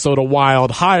the Minnesota Wild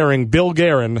hiring Bill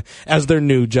Guerin as their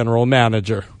new general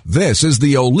manager. This is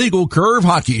the Illegal Curve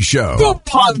Hockey Show, the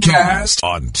podcast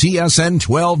on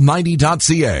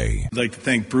TSN1290.ca. I'd like to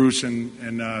thank Bruce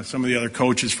and some of the other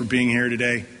coaches for being here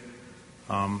today,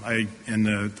 and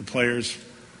the players.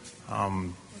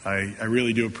 I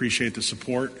really do appreciate the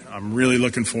support. I'm really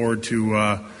looking forward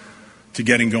to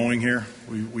getting going here.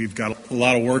 We've got a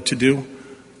lot of work to do,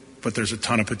 but there's a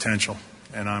ton of potential.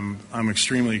 And I'm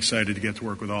extremely excited to get to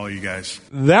work with all of you guys.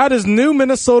 That is new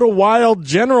Minnesota Wild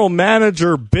general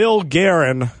manager Bill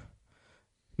Guerin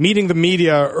meeting the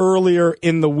media earlier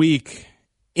in the week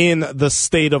in the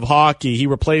state of hockey. He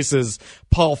replaces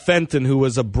Paul Fenton, who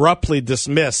was abruptly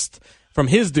dismissed from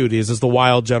his duties as the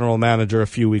Wild general manager a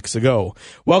few weeks ago.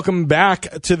 Welcome back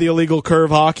to the Illegal Curve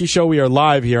Hockey Show. We are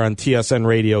live here on TSN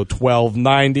Radio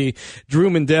 1290. Drew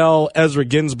Mandel, Ezra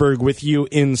Ginsburg with you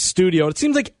in studio. It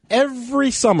seems like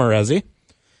every summer, Ezzy,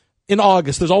 in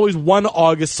August, there's always one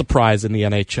August surprise in the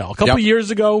NHL. A couple of years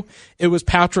ago, it was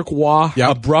Patrick Roy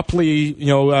abruptly,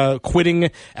 quitting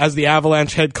as the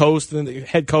Avalanche head coach,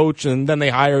 and then they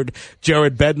hired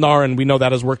Jared Bednar, and we know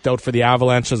that has worked out for the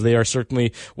Avalanche, as they are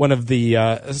certainly one of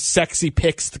the sexy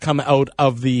picks to come out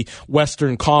of the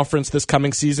Western Conference this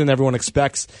coming season. Everyone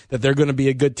expects that they're going to be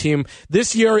a good team.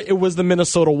 This year, it was the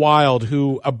Minnesota Wild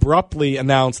who abruptly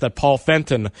announced that Paul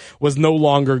Fenton was no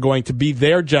longer going to be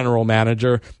their general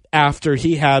manager after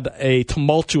he had a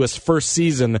tumultuous first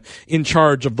season in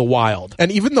charge of the Wild. And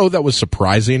even though that was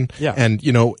surprising, and,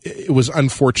 it was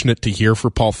unfortunate to hear for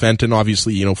Paul Fenton,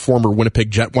 obviously, former Winnipeg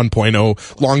Jet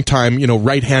 1.0, longtime,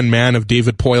 right-hand man of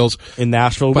David Poile's. In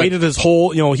Nashville. Waited his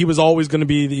whole, he was always going to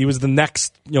be, he was the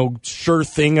next, sure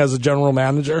thing as a general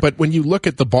manager. But when you look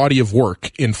at the body of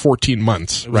work in 14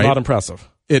 months, it was not impressive.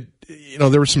 There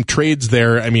were some trades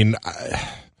there. I mean,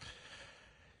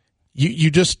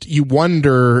 You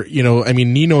wonder,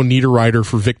 Nino Niederreiter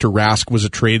for Victor Rask was a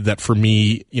trade that for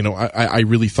me, I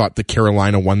really thought that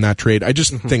Carolina won that trade. I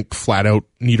just think flat out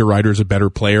Niederreiter is a better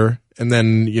player. And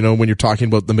then, when you're talking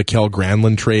about the Mikael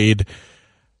Granlund trade,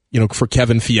 for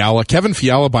Kevin Fiala. Kevin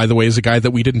Fiala, by the way, is a guy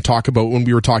that we didn't talk about when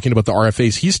we were talking about the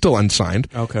RFAs. He's still unsigned.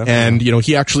 Okay. And,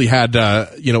 he actually had,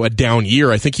 a down year.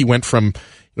 I think he went from,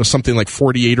 something like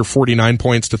 48 or 49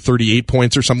 points to 38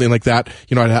 points or something like that.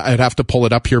 I'd have to pull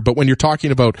it up here. But when you're talking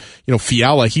about,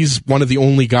 Fiala, he's one of the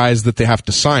only guys that they have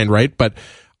to sign, right? But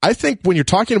I think when you're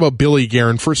talking about Billy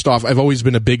Guerin, first off, I've always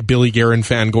been a big Billy Guerin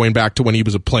fan going back to when he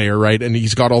was a player, right? And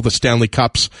he's got all the Stanley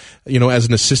Cups, as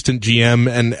an assistant GM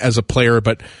and as a player.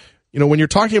 But, when you're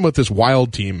talking about this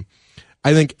Wild team,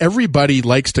 I think everybody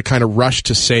likes to kind of rush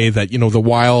to say that, the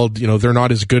Wild, they're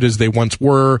not as good as they once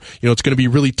were. It's going to be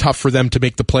really tough for them to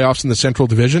make the playoffs in the Central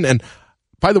Division. And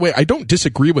by the way, I don't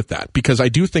disagree with that because I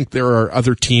do think there are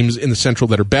other teams in the Central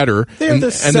that are better. They're the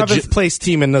seventh place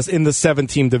team in the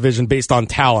 7-team division based on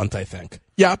talent, I think.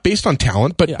 Yeah, based on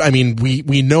talent. But, I mean,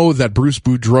 we know that Bruce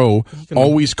Boudreau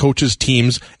always coaches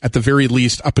teams at the very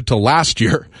least up until last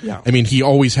year. Yeah. I mean, he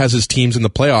always has his teams in the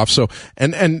playoffs. So,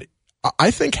 and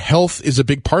I think health is a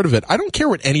big part of it. I don't care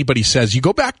what anybody says. You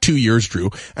go back 2 years,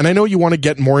 Drew, and I know you want to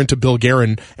get more into Bill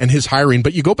Guerin and his hiring,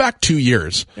 but you go back 2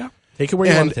 years. Yeah. Take it where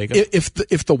you want to take it.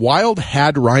 If the Wild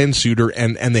had Ryan Suter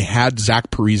and they had Zach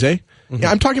Parise,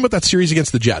 I'm talking about that series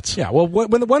against the Jets. Yeah, well,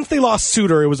 once they lost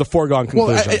Suter, it was a foregone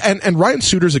conclusion. Well, and Ryan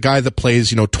Suter's a guy that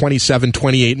plays, 27,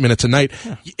 28 minutes a night.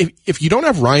 Yeah. If you don't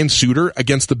have Ryan Suter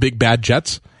against the big bad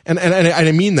Jets, and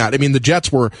I mean that, I mean the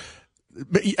Jets were.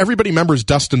 Everybody remembers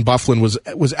Dustin Byfuglien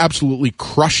was absolutely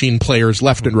crushing players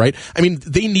left and right. I mean,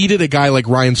 they needed a guy like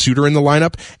Ryan Suter in the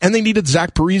lineup, and they needed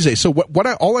Zach Parise. So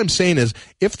all I'm saying is,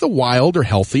 if the Wild are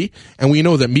healthy, and we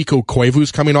know that Mikko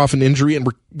Koivu's coming off an injury, and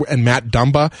Matt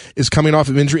Dumba is coming off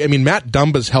of injury. I mean, Matt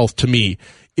Dumba's health to me.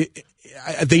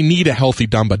 They need a healthy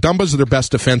Dumba. Dumba's their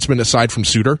best defenseman aside from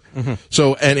Suter.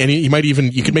 So, and you might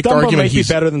even, you can make the argument he's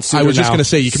better than Suter. I was just going to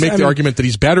say, you can make the argument that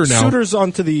he's better now. Suter's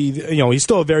onto the, he's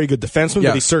still a very good defenseman,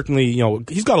 but he's certainly,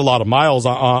 he's got a lot of miles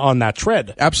on that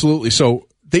tread. Absolutely. So,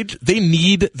 they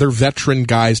need their veteran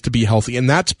guys to be healthy. And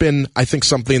that's been, I think,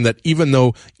 something that even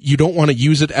though you don't want to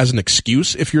use it as an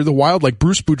excuse if you're the Wild, like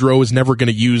Bruce Boudreau is never going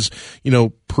to use,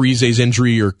 Parise's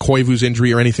injury or Koivu's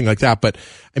injury or anything like that. But,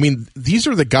 I mean, these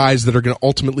are the guys that are going to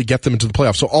ultimately get them into the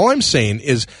playoffs. So all I'm saying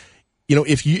is,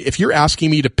 if you're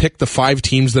asking me to pick the 5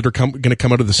 teams that are going to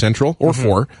come out of the Central, or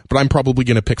 4, but I'm probably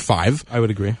going to pick 5. I would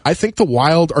agree. I think the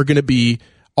Wild are going to be,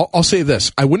 I'll say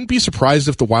this. I wouldn't be surprised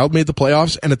if the Wild made the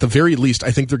playoffs, and at the very least,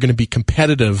 I think they're going to be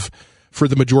competitive for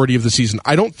the majority of the season.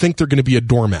 I don't think they're going to be a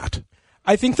doormat.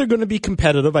 I think they're going to be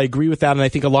competitive. I agree with that, and I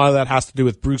think a lot of that has to do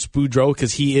with Bruce Boudreau,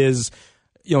 because he is,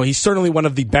 he's certainly one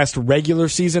of the best regular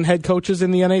season head coaches in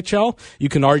the NHL. You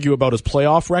can argue about his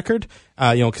playoff record,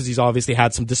 because he's obviously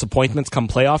had some disappointments come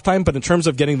playoff time, but in terms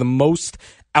of getting the most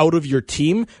out of your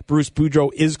team, Bruce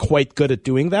Boudreau is quite good at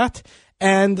doing that.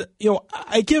 And,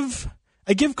 I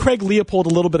give Craig Leopold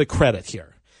a little bit of credit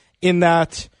here in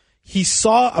that he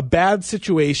saw a bad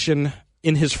situation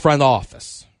in his front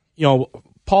office.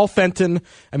 Paul Fenton,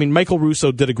 Michael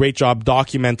Russo did a great job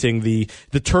documenting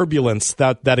the turbulence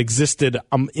that existed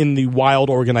in the Wild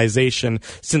organization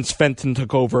since Fenton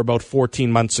took over about 14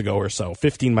 months ago or so,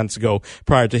 15 months ago,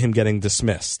 prior to him getting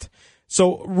dismissed.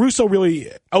 So Russo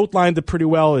really outlined it pretty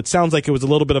well. It sounds like it was a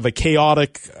little bit of a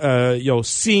chaotic,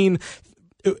 scene.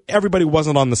 Everybody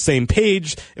wasn't on the same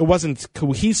page. It wasn't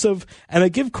cohesive. And I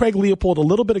give Craig Leopold a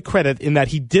little bit of credit in that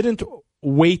he didn't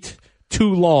wait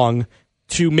too long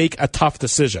to make a tough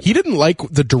decision. He didn't like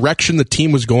the direction the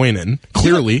team was going in,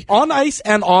 clearly. On ice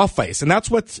and off ice. And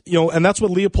that's what, and that's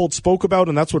what Leopold spoke about,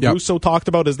 and that's what Russo talked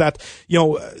about, is that,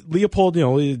 Leopold,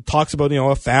 he talks about,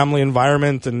 a family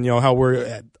environment and, how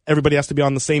everybody has to be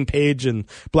on the same page and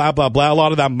blah, blah, blah. A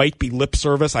lot of that might be lip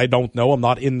service. I don't know. I'm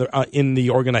not in the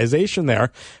organization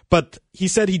there. But he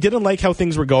said he didn't like how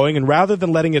things were going, and rather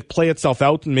than letting it play itself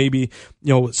out and maybe,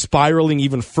 spiraling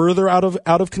even further out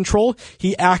of control,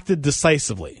 he acted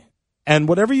decisively. And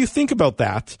whatever you think about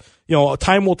that,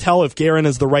 time will tell if Guerin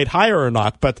is the right hire or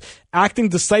not, but acting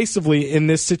decisively in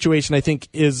this situation, I think,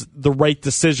 is the right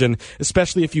decision,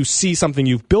 especially if you see something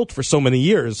you've built for so many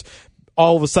years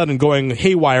all of a sudden going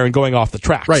haywire and going off the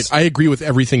tracks. Right. I agree with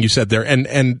everything you said there.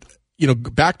 And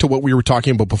back to what we were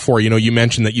talking about before, you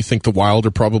mentioned that you think the Wild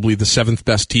are probably the 7th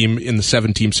best team in the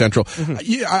 7-team Central.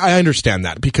 Mm-hmm. I understand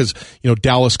that because,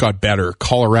 Dallas got better,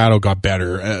 Colorado got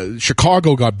better,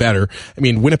 Chicago got better.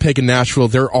 Winnipeg and Nashville,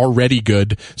 they're already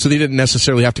good, so they didn't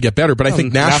necessarily have to get better. But I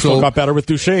think Nashville got better with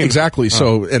Duchesne. Exactly.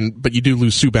 So, but you do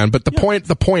lose Subban. But the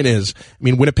point is,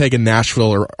 Winnipeg and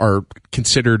Nashville are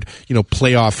considered,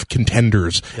 playoff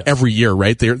contenders every year,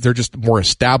 right? They're just more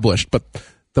established. But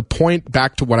the point,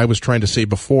 back to what I was trying to say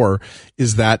before,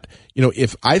 is that,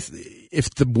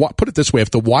 put it this way,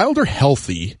 if the Wild are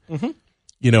healthy,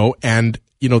 and,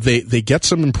 they get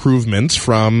some improvements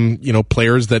from,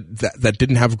 players that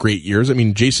didn't have great years.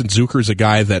 Jason Zucker is a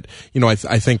guy that, I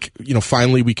think,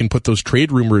 finally we can put those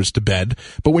trade rumors to bed.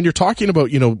 But when you're talking about,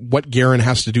 what Guerin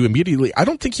has to do immediately, I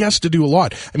don't think he has to do a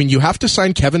lot. You have to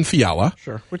sign Kevin Fiala.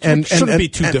 Sure. Which shouldn't be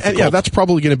too difficult. Yeah, that's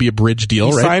probably going to be a bridge deal,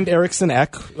 he right? He signed Eriksson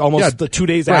Ek almost 2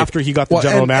 days after he got the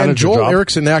general manager job. And Joel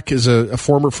Eriksson Ek is a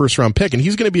former first-round pick, and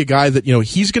he's going to be a guy that,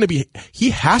 he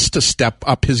has to step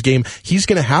up his game. He's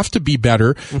going to have to be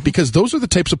better. Because those are the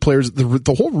types of players,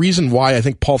 the whole reason why I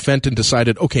think Paul Fenton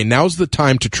decided, okay, now's the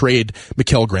time to trade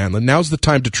Mikael Granlund, now's the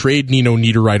time to trade Nino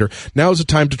Niederreiter, now's the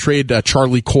time to trade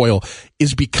Charlie Coyle,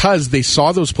 is because they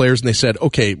saw those players and they said,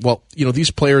 okay, well,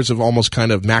 these players have almost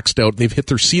kind of maxed out, they've hit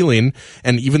their ceiling,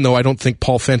 and even though I don't think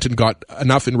Paul Fenton got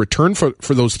enough in return for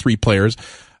those 3 players,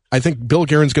 I think Bill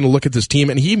Guerin's going to look at this team,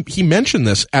 and he mentioned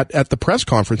this at the press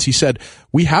conference. He said,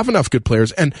 we have enough good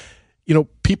players, and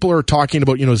people are talking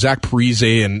about, Zach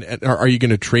Parise and are you going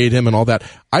to trade him and all that.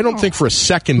 I don't think for a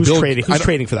second who's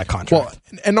trading for that contract.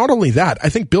 Well, and not only that, I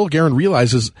think Bill Guerin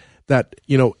realizes that,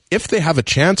 if they have a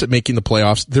chance at making the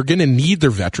playoffs, they're going to need their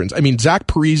veterans. Zach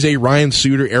Parise, Ryan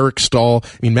Suter, Eric Stahl,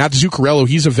 Matt Zuccarello,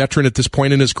 he's a veteran at this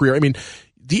point in his career.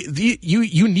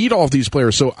 You need all of these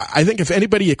players. So I think if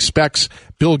anybody expects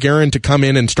Bill Guerin to come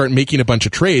in and start making a bunch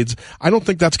of trades, I don't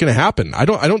think that's going to happen. I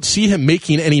don't see him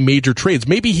making any major trades.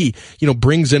 Maybe he,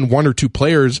 brings in 1 or 2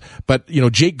 players, but,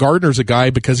 Jake Gardner's a guy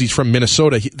because he's from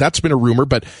Minnesota. That's been a rumor,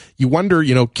 but you wonder,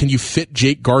 can you fit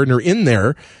Jake Gardner in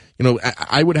there?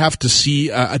 I would have to see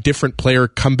a different player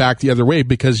come back the other way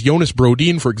because Jonas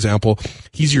Brodin, for example,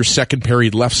 he's your second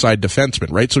paired left side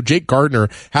defenseman, right? So Jake Gardner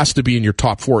has to be in your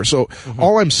top 4. So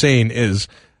all I'm saying is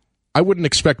I wouldn't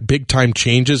expect big-time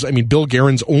changes. Bill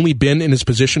Guerin's only been in his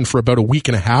position for about a week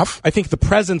and a half. I think the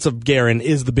presence of Guerin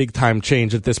is the big-time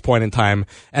change at this point in time.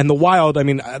 And the Wild,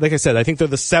 like I said, I think they're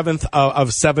the 7th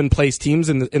of 7-place teams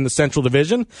in the Central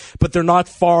Division, but they're not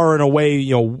far and away,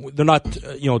 they're not,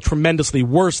 tremendously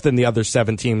worse than the other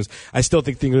 7 teams. I still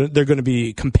think they're going to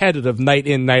be competitive night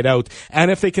in, night out.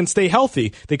 And if they can stay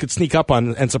healthy, they could sneak up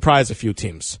on and surprise a few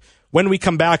teams. When we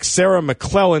come back, Sarah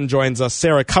McClellan joins us.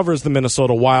 Sarah covers the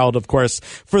Minnesota Wild, of course,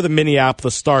 for the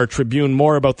Minneapolis Star-Tribune.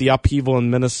 More about the upheaval in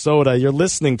Minnesota. You're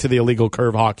listening to the Illegal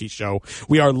Curve Hockey Show.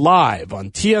 We are live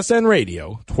on TSN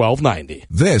Radio 1290.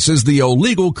 This is the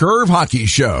Illegal Curve Hockey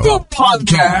Show, the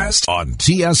podcast on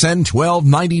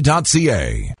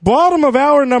TSN1290.ca. Bottom of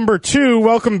hour number 2.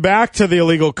 Welcome back to the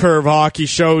Illegal Curve Hockey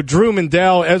Show. Drew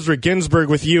Mandel, Ezra Ginsburg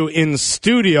with you in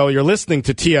studio. You're listening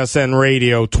to TSN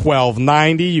Radio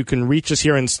 1290. You can reach us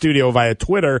here in studio via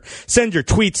Twitter. Send your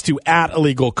tweets to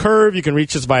 @IllegalCurve. You can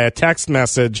reach us via text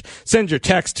message. Send your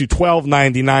text to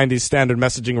 129090. Standard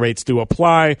messaging rates do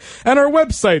apply. And our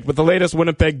website with the latest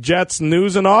Winnipeg Jets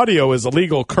news and audio is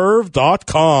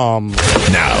illegalcurve.com.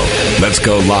 Now, let's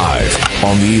go live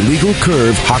on the Illegal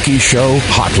Curve Hockey Show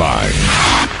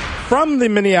hotline. From the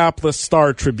Minneapolis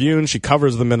Star-Tribune, she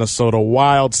covers the Minnesota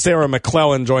Wild. Sarah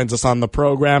McClellan joins us on the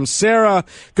program. Sarah,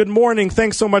 good morning.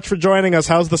 Thanks so much for joining us.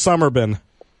 How's the summer been?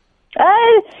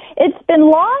 It's been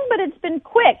long, but it's been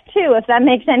quick, too, if that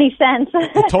makes any sense.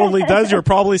 It totally does. You're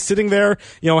probably sitting there,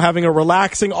 having a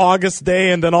relaxing August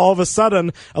day, and then all of a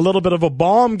sudden, a little bit of a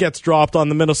bomb gets dropped on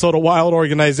the Minnesota Wild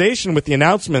organization with the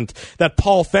announcement that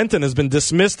Paul Fenton has been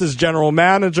dismissed as general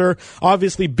manager.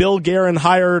 Obviously, Bill Guerin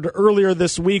hired earlier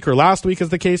this week, or last week as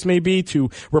the case may be, to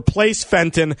replace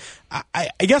Fenton. I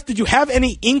guess, did you have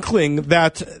any inkling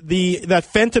that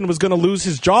Fenton was going to lose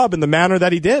his job in the manner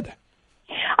that he did?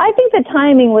 I think the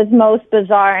timing was most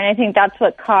bizarre, and I think that's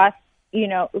what caught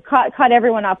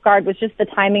everyone off guard, was just the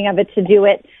timing of it to do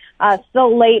it so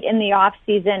late in the off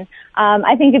season.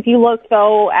 I think if you look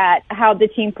though at how the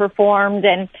team performed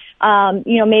and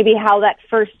maybe how that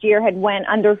first year had went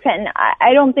under Fenton,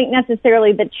 I don't think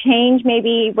necessarily the change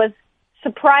maybe was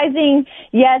surprising.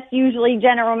 Yes, usually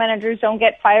general managers don't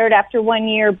get fired after 1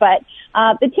 year, but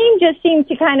the team just seemed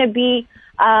to kind of be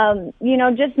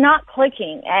just not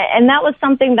clicking. And that was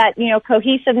something that,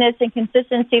 cohesiveness and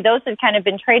consistency, those had kind of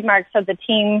been trademarks of the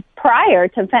team prior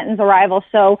to Fenton's arrival.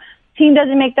 So team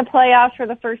doesn't make the playoffs for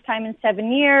the first time in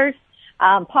 7 years.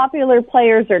 Popular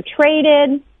players are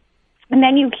traded. And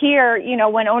then you hear,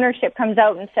 when ownership comes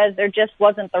out and says there just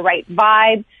wasn't the right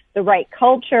vibe, the right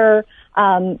culture,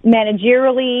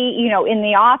 managerially, in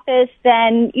the office,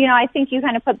 then, I think you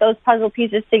kind of put those puzzle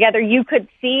pieces together. You could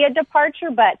see a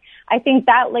departure, but I think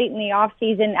that late in the off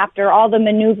season, after all the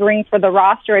maneuvering for the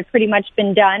roster had pretty much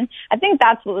been done, I think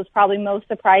that's what was probably most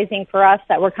surprising for us,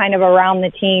 that we're kind of around the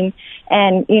team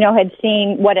and, had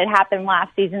seen what had happened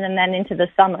last season and then into the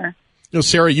summer.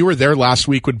 Sarah, you were there last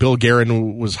week when Bill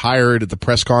Guerin was hired at the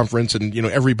press conference, and,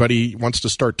 everybody wants to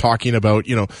start talking about,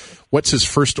 what's his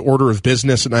first order of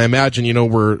business. And I imagine,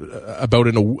 we're about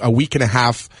in a week and a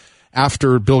half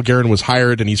after Bill Guerin was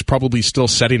hired, and he's probably still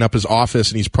setting up his office,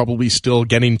 and he's probably still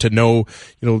getting to know,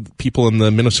 people in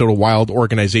the Minnesota Wild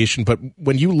organization. But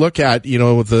when you look at,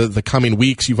 the coming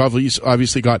weeks, you've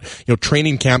obviously got,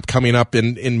 training camp coming up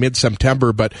in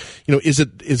mid-September. But, is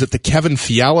it the Kevin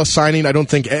Fiala signing? I don't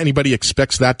think anybody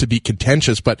expects that to be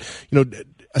contentious, but,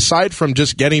 aside from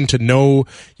just getting to know,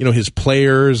 his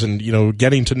players and,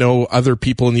 getting to know other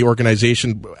people in the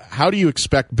organization, how do you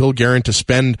expect Bill Guerin to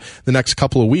spend the next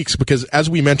couple of weeks? Because as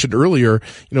we mentioned earlier,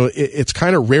 it's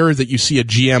kind of rare that you see a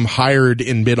GM hired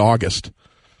in mid-August.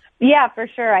 Yeah, for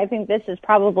sure. I think this is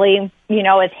probably,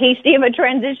 as hasty of a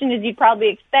transition as you'd probably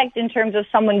expect in terms of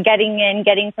someone getting in,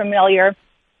 getting familiar,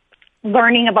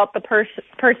 learning about the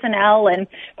personnel, and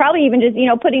probably even just,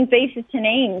 putting faces to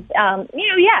names.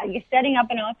 You're setting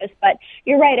up an office. But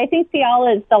you're right. I think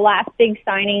Fiala is the last big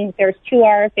signing. There's 2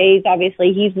 RFAs.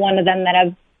 Obviously, he's one of them that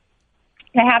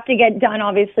have to get done,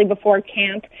 obviously, before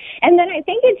camp. And then I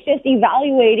think it's just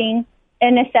evaluating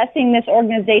and assessing this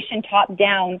organization top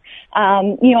down.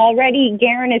 Already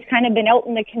Guerin has kind of been out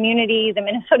in the community. The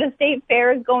Minnesota State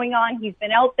Fair is going on. He's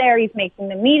been out there. He's making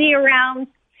the media rounds.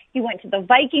 He went to the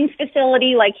Vikings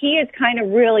facility. He is kind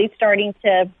of really starting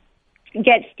to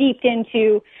get steeped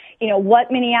into, what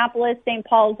Minneapolis, St.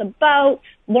 Paul's about,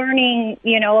 learning,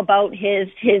 about his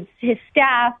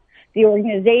staff, the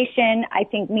organization. I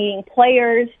think meeting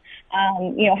players,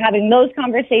 having those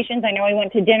conversations. I know he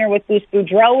went to dinner with Bruce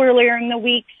Boudreau earlier in the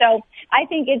week. So I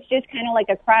think it's just kind of like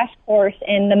a crash course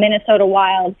in the Minnesota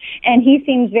Wild. And he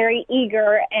seems very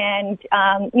eager and,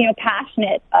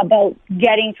 passionate about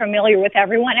getting familiar with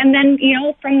everyone. And then,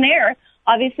 from there,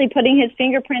 obviously putting his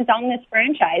fingerprints on this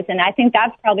franchise. And I think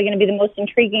that's probably going to be the most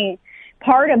intriguing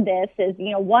part of this is,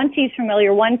 once he's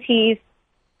familiar, once he's,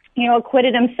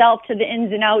 acquitted himself to the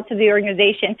ins and outs of the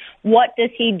organization, what does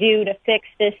he do to fix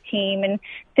this team and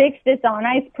fix this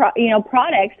on-ice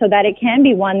product so that it can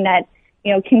be one that,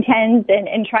 contends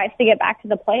and tries to get back to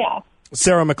the playoffs?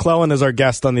 Sarah McClellan is our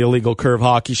guest on the Illegal Curve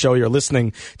Hockey Show. You're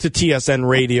listening to TSN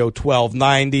Radio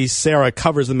 1290. Sarah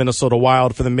covers the Minnesota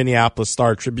Wild for the Minneapolis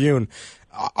Star-Tribune.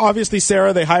 Obviously,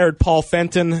 Sarah, they hired Paul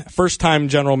Fenton, first-time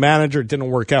general manager. Didn't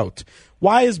work out.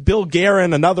 Why is Bill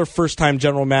Guerin, another first-time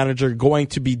general manager, going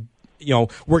to be,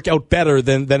 work out better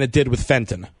than it did with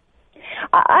Fenton?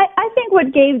 I think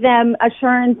what gave them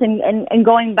assurance and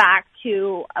going back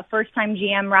to a first-time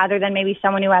GM rather than maybe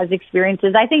someone who has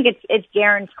experiences, I think it's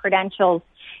Guerin's credentials.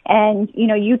 And,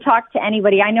 you talk to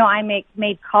anybody. I know I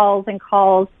made calls and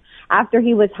calls after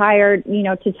he was hired,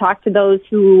 to talk to those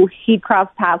who he'd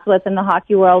crossed paths with in the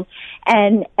hockey world.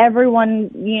 And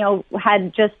everyone,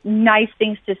 had just nice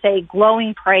things to say,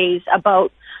 glowing praise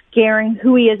about Guerin,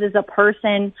 who he is as a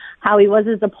person, how he was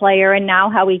as a player, and now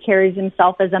how he carries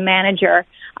himself as a manager.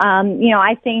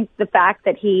 I think the fact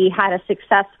that he had a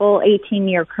successful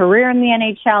 18-year career in the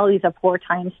NHL, he's a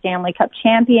 4-time Stanley Cup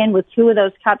champion with 2 of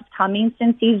those cups coming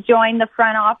since he's joined the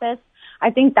front office. I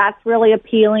think that's really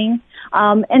appealing.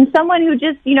 And someone who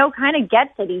just, kind of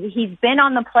gets it. He's been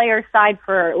on the player side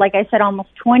for, like I said, almost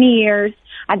 20 years.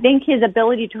 I think his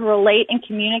ability to relate and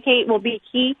communicate will be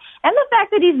key. And the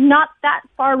fact that he's not that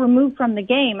far removed from the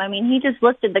game. I mean, he just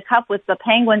lifted the cup with the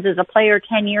Penguins as a player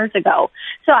 10 years ago.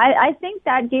 So I think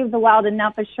that gave the Wild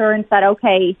enough assurance that,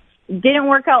 okay, didn't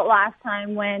work out last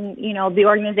time when, the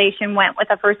organization went with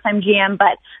a first-time GM,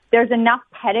 but there's enough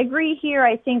pedigree here,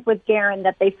 I think, with Guerin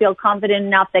that they feel confident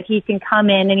enough that he can come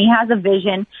in and he has a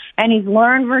vision and he's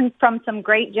learned from some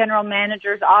great general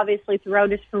managers, obviously,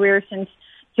 throughout his career since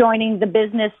joining the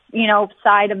business,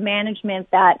 side of management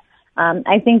that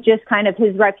I think just kind of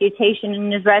his reputation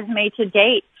and his resume to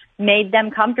date made them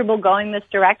comfortable going this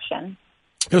direction.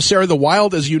 Sarah, the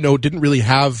Wild, as you know, didn't really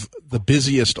have the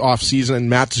busiest offseason, and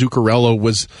Matt Zuccarello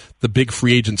was the big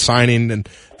free agent signing. And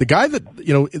the guy that,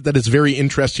 that is very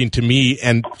interesting to me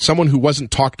and someone who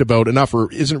wasn't talked about enough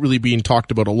or isn't really being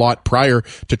talked about a lot prior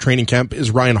to training camp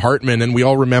is Ryan Hartman. And we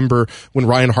all remember when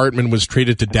Ryan Hartman was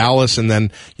traded to Dallas, and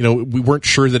then, we weren't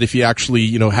sure that if he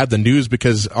actually, had the news,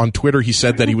 because on Twitter he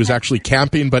said that he was actually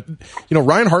camping. But,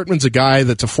 Ryan Hartman's a guy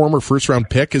that's a former first-round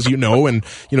pick, as you know, and,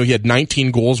 he had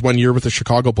 19 goals one year with the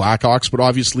Chicago Blackhawks. But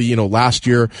obviously, last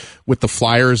year with the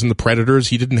Flyers and the Predators,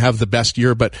 he didn't have the best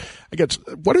year. But I guess,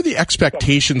 what are the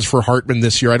expectations for Hartman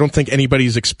this year? I don't think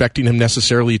anybody's expecting him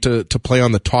necessarily to play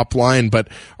on the top line, but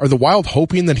are the Wild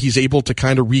hoping that he's able to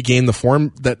kind of regain the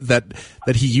form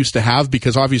that he used to have?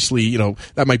 Because obviously,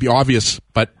 that might be obvious,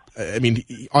 but I mean,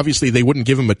 obviously they wouldn't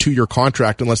give him a 2-year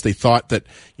contract unless they thought that,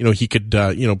 he could,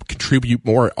 contribute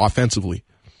more offensively.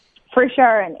 For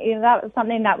sure. And that was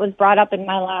something that was brought up in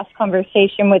my last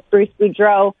conversation with Bruce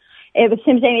Boudreau. It was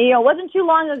him saying, it wasn't too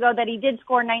long ago that he did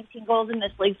score 19 goals in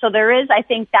this league. So there is, I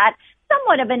think, that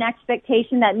somewhat of an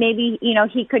expectation that maybe,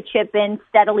 he could chip in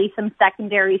steadily some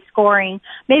secondary scoring,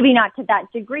 maybe not to that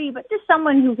degree, but just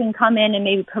someone who can come in and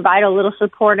maybe provide a little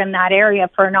support in that area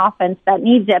for an offense that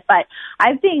needs it. But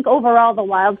I think overall the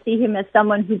Wild see him as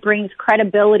someone who brings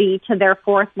credibility to their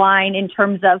fourth line in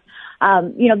terms of,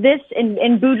 this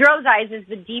in Boudreau's eyes is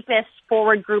the deepest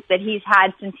forward group that he's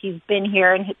had since he's been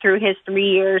here and through his 3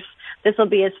 years. This will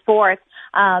be his fourth.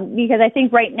 Because I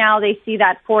think right now they see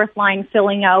that fourth line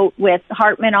filling out with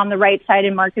Hartman on the right side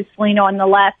and Marcus Foligno on the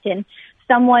left, and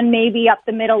someone maybe up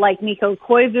the middle like Mikko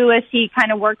Koivu as he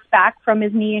kind of works back from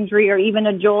his knee injury, or even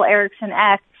a Joel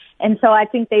Eriksson-Ek. And so I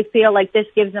think they feel like this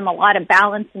gives them a lot of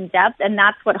balance and depth, and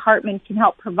that's what Hartman can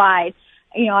help provide.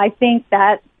 I think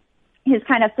that his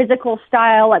kind of physical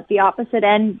style at the opposite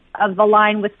end of the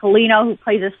line with Foligno, who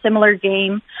plays a similar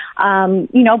game,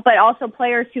 but also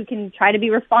players who can try to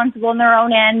be responsible in their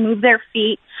own end, move their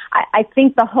feet. I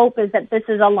think the hope is that this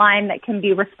is a line that can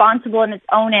be responsible in its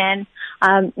own end,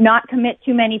 not commit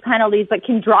too many penalties, but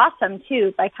can draw some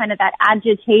too by kind of that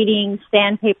agitating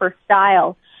sandpaper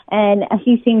style. And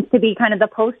he seems to be kind of the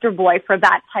poster boy for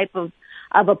that type of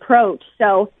approach.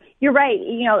 So, you're right.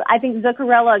 I think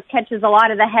Zuccarello catches a lot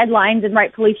of the headlines, and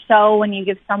rightfully so, when you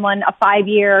give someone a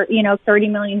 5-year,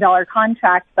 $30 million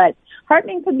contract. But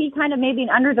Hartman could be kind of maybe an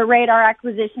under-the-radar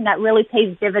acquisition that really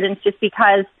pays dividends, just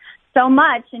because so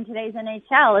much in today's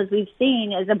NHL, as we've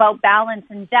seen, is about balance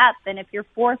and depth. And if your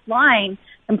fourth line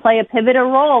can play a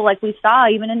pivotal role, like we saw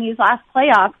even in these last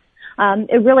playoffs,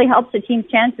 it really helps the team's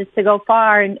chances to go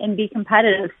far and be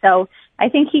competitive. So I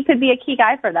think he could be a key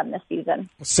guy for them this season.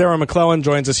 Sarah McClellan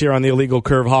joins us here on the Illegal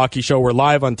Curve Hockey Show. We're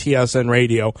live on TSN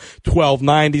Radio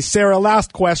 1290. Sarah,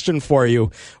 last question for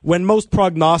you. When most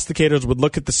prognosticators would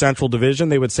look at the Central Division,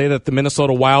 they would say that the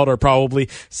Minnesota Wild are probably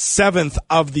 7th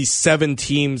of the 7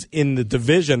 teams in the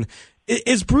division.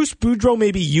 Is Bruce Boudreau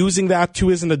maybe using that to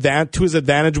his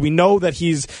advantage? We know that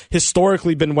he's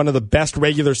historically been one of the best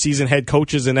regular season head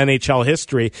coaches in NHL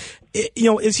history.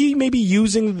 Is he maybe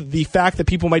using the fact that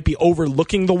people might be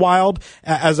overlooking the Wild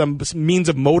as a means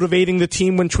of motivating the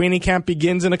team when training camp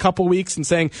begins in a couple weeks and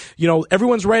saying,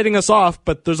 everyone's writing us off,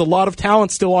 but there's a lot of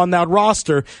talent still on that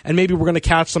roster, and maybe we're going to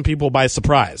catch some people by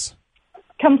surprise?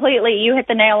 Completely. You hit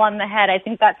the nail on the head. I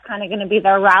think that's kind of going to be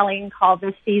their rallying call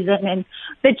this season, and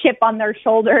the chip on their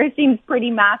shoulder seems pretty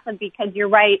massive because you're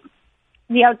right.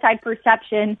 The outside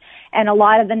perception and a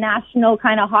lot of the national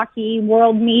kind of hockey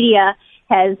world media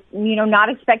has, not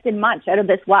expected much out of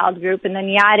this Wild group. And then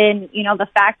you add in, the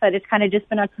fact that it's kind of just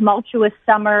been a tumultuous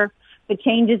summer, the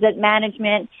changes at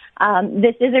management.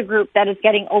 This is a group that is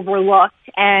getting overlooked.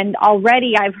 And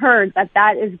already I've heard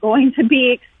that is going to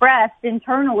be expressed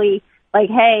internally. Like,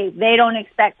 hey, they don't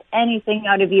expect anything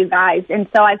out of you guys. And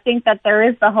so I think that there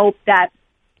is the hope that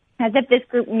as if this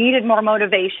group needed more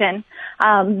motivation,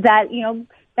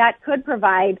 that could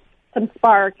provide some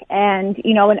spark and,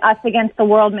 an us against the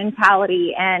world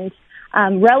mentality and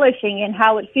relishing in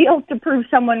how it feels to prove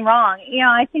someone wrong.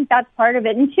 I think that's part of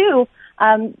it. And two,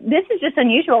 this is just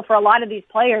unusual for a lot of these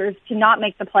players to not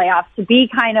make the playoffs, to be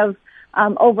kind of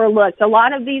overlooked. A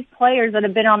lot of these players that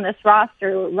have been on this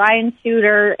roster, Ryan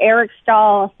Suter, Eric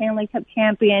Stahl, Stanley Cup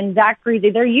champion, Zach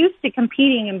Parise, they're used to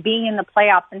competing and being in the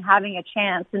playoffs and having a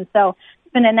chance. And so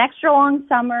it's been an extra long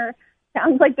summer.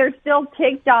 Sounds like they're still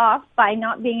ticked off by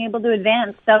not being able to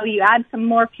advance. So you add some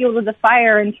more fuel to the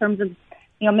fire in terms of,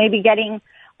 maybe getting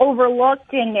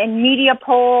overlooked in media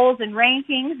polls and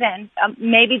rankings. And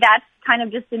maybe that's kind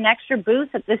of just an extra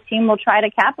boost that this team will try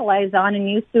to capitalize on and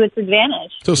use to its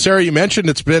advantage. So, Sarah, you mentioned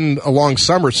it's been a long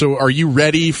summer. So are you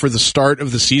ready for the start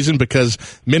of the season? Because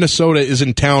Minnesota is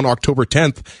in town October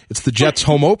 10th. It's the Jets'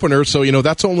 home opener. So,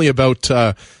 that's only about,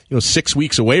 6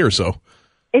 weeks away or so.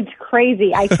 It's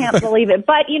crazy. I can't believe it.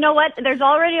 But you know what? There's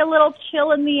already a little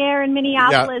chill in the air in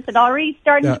Minneapolis. It's already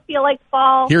starting to feel like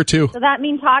fall. Here, too. So that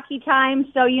means hockey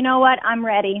time. So you know what? I'm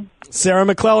ready. Sarah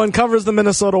McClellan covers the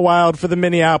Minnesota Wild for the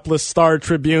Minneapolis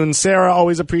Star-Tribune. Sarah,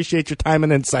 always appreciate your time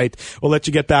and insight. We'll let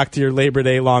you get back to your Labor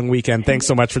Day long weekend. Thanks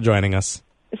so much for joining us.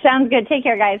 Sounds good. Take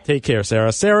care, guys. Take care,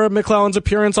 Sarah. Sarah McClellan's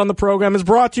appearance on the program is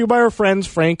brought to you by our friends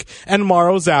Frank and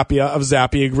Mauro Zappia of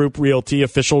Zappia Group Realty,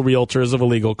 official realtors of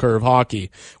Illegal Curve Hockey.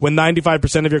 When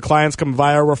 95% of your clients come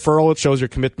via referral, it shows your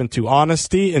commitment to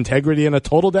honesty, integrity, and a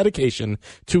total dedication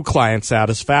to client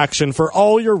satisfaction. For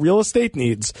all your real estate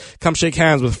needs, come shake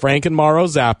hands with Frank and Mauro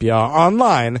Zappia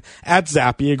online at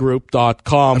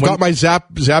ZappiaGroup.com. I've got my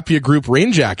Zappia Group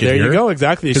rain jacket here. There you go,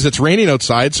 exactly. Because it's raining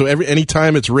outside, so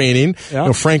anytime it's raining,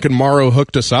 Frank and Mauro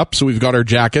hooked us up, so we've got our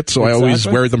jackets, so I always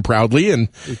wear them proudly. And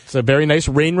it's a very nice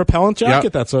rain-repellent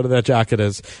jacket. That's what that jacket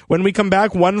is. When we come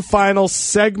back, one final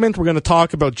segment, we're going to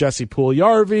talk about Jesse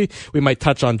Puljujarvi. We might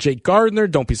touch on Jake Gardiner.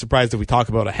 Don't be surprised if we talk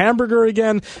about a hamburger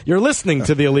again. You're listening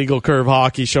to the Illegal Curve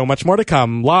Hockey Show. Much more to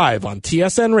come live on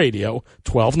TSN Radio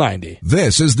 1290.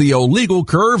 This is the Illegal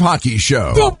Curve Hockey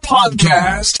Show, the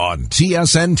podcast on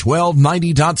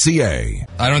TSN1290.ca.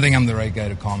 I don't think I'm the right guy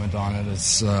to comment on it.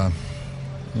 It's...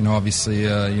 obviously,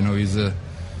 he's a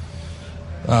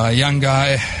young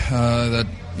guy that,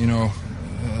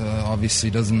 obviously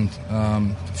doesn't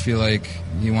feel like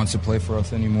he wants to play for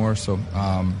us anymore. So,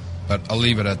 but I'll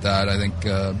leave it at that. I think,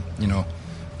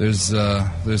 there's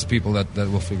people that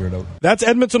will figure it out. That's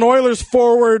Edmonton Oilers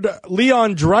forward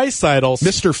Leon Draisaitl.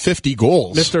 Mr. 50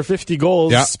 goals. Mr. 50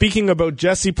 goals. Yeah. Speaking about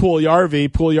Jesse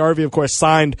Puljujarvi, of course,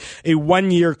 signed a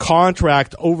 1-year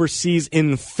contract overseas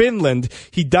in Finland.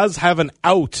 He does have an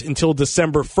out until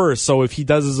December 1st. So if he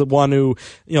does want to,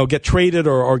 get traded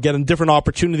or get a different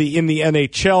opportunity in the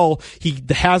NHL, he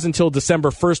has until December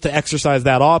 1st to exercise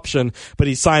that option. But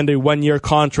he signed a 1-year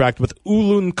contract with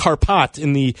Oulun Karpat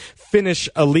in the Finnish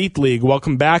Elite League.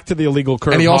 Welcome back to the Illegal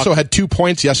Curve. And he also had 2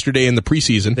 points yesterday in the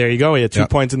preseason. There you go. He had 2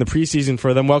 points in the preseason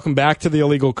for them. Welcome back to the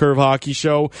Illegal Curve Hockey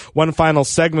Show. One final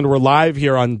segment. We're live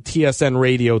here on TSN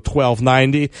Radio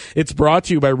 1290. It's brought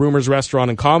to you by Rumors Restaurant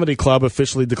and Comedy Club,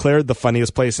 officially declared the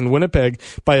funniest place in Winnipeg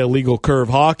by Illegal Curve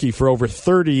Hockey. For over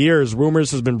 30 years,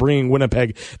 Rumors has been bringing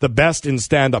Winnipeg the best in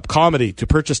stand-up comedy. To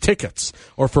purchase tickets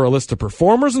or for a list of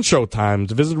performers and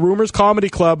showtimes, visit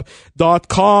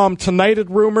rumorscomedyclub.com. Tonight at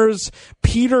Rumors,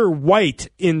 Peter White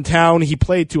in town. He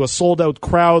played to a sold-out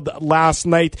crowd last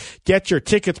night. Get your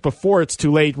tickets before it's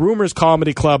too late.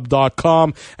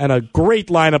 RumorsComedyClub.com, and a great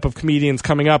lineup of comedians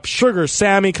coming up. Sugar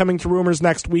Sammy coming to Rumors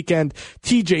next weekend.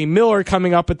 TJ Miller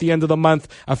coming up at the end of the month.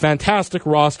 A fantastic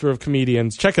roster of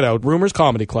comedians. Check it out,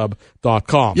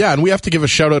 RumorsComedyClub.com. Yeah, and we have to give a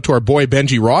shout-out to our boy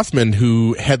Benji Rothman,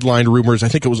 who headlined Rumors, I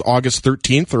think it was August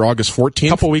 13th or August 14th. A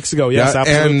couple weeks ago, yes,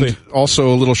 absolutely. And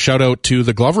also a little shout-out to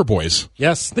the Glover boys.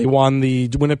 Yes, they won the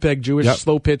Winnipeg Jewish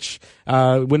slow pitch,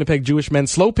 Winnipeg Jewish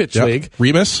Men's Slow Pitch League.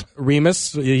 Remus,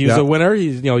 he's a winner.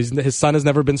 His son has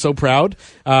never been so proud.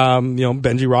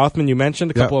 Benji Rothman, you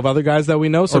mentioned a couple of other guys that we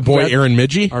know. So our boy Aaron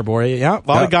Midgie, a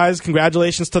lot of guys.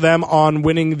 Congratulations to them on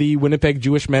winning the Winnipeg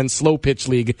Jewish Men's Slow Pitch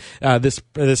League this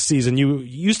season. You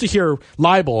used to hear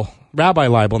Rabbi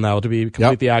Leibel now, to be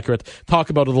completely accurate, talk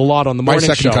about it a lot on the morning show.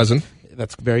 My second cousin.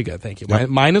 That's very good. Thank you.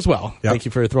 Mine as well. Yep. Thank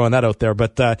you for throwing that out there.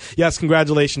 But yes,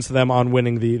 congratulations to them on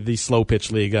winning the Slow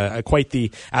Pitch League. Quite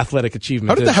the athletic achievement.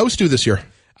 How did the house do this year?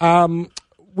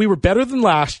 We were better than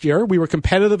last year. We were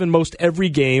competitive in most every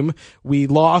game. We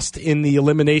lost in the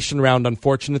elimination round.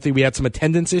 Unfortunately, we had some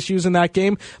attendance issues in that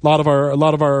game. A lot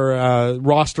of our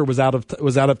roster was out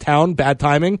of town. Bad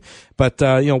timing. But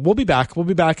we'll be back. We'll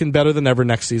be back and better than ever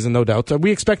next season, no doubt.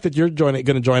 We expect that you're going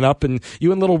to join up, and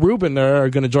you and little Ruben are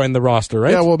going to join the roster,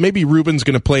 right? Yeah. Well, maybe Ruben's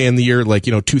going to play in the year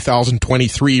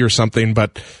 2023 or something.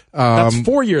 But that's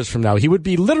 4 years from now. He would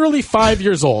be literally 5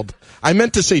 years old. I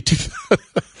meant to say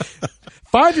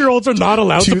 5-year-olds are not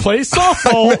allowed to play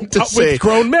softball with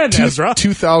grown men, Ezra.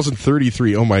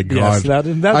 2033. Oh, my God.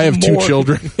 Yes, I have 2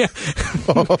 children.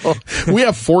 We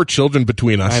have 4 children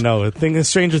between us. I know.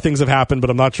 Stranger things have happened, but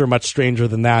I'm not sure much stranger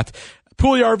than that.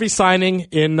 Puljujärvi signing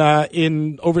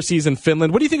in overseas in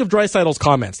Finland. What do you think of Draisaitl's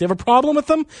comments? Do you have a problem with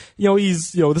them?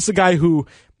 This is a guy who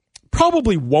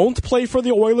probably won't play for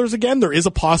the Oilers again. There is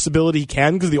a possibility he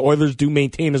can, because the Oilers do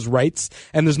maintain his rights,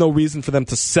 and there's no reason for them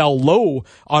to sell low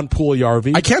on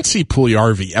Puljujärvi. I can't see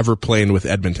Puljujärvi ever playing with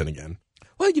Edmonton again.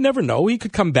 Well, you never know. He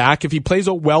could come back if he plays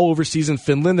well overseas in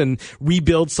Finland and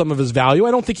rebuilds some of his value.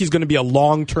 I don't think he's going to be a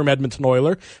long-term Edmonton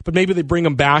Oiler, but maybe they bring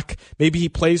him back. Maybe he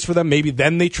plays for them. Maybe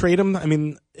then they trade him. I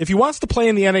mean, if he wants to play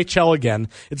in the NHL again,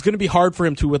 it's going to be hard for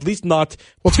him to at least not...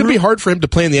 Well, it's going to be hard for him to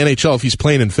play in the NHL if he's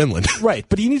playing in Finland. Right,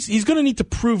 but he's going to need to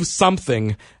prove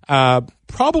something,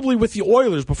 probably with the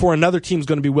Oilers, before another team's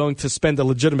going to be willing to spend a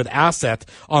legitimate asset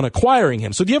on acquiring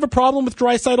him. So do you have a problem with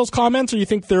Draisaitl's comments, or you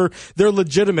think they're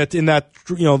legitimate in that,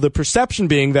 the perception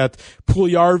being that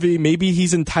Puljujärvi, maybe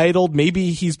he's entitled,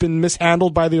 maybe he's been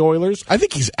mishandled by the Oilers? I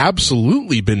think he's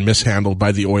absolutely been mishandled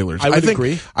by the Oilers. I would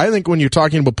agree. I think when you're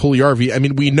talking about Puljujärvi, I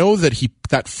mean, we know that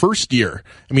that first year,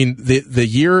 I mean, the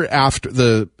year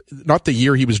after not the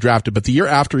year he was drafted, but the year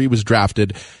after he was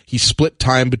drafted, he split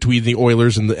time between the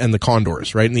Oilers and the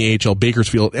Condors, right, in the AHL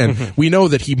Bakersfield. And we know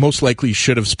that he most likely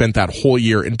should have spent that whole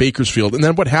year in Bakersfield. And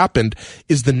then what happened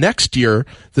is the next year,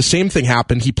 the same thing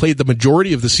happened. He played the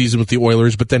majority of the season with the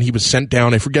Oilers, but then he was sent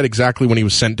down. I forget exactly when he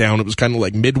was sent down. It was kind of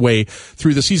like midway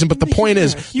through the season. But the point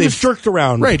is, he was jerked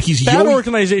around. Right. He's bad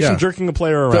organization jerking a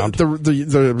player around.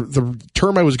 The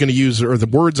term I was going to use, or the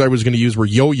words I was going to use, were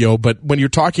yo-yo. But when you're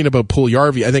talking about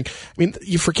Puljujärvi,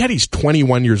 you forget he's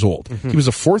 21 years old. He was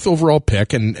a 4th overall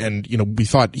pick, and we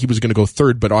thought he was going to go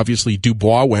 3rd, but obviously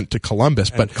Dubois went to Columbus.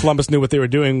 But Columbus knew what they were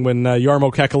doing when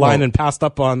Jarmo Kekalainen passed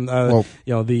up on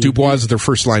the Dubois is their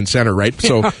first line center, right?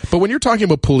 So, but when you're talking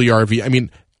about Puljujärvi, I mean,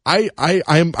 I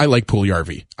like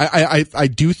Puljujärvi. I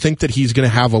do think that he's going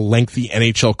to have a lengthy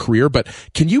NHL career, but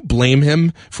can you blame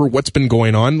him for what's been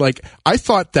going on? Like, I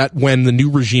thought that when the new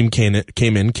regime came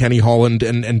in, Kenny Holland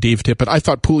and Dave Tippett, I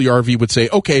thought Puljujärvi would say,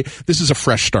 okay, this is a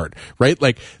fresh start, right?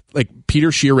 Like Peter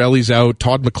Chiarelli's out,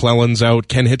 Todd McClellan's out,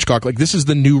 Ken Hitchcock, this is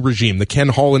the new regime, the Ken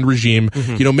Holland regime.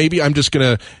 Maybe I'm just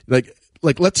going to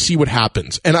let's see what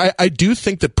happens. And I do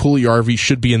think that Puljujärvi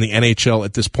should be in the NHL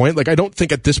at this point. I don't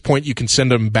think at this point you can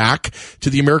send him back to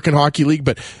the American Hockey League,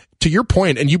 but to your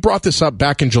point, and you brought this up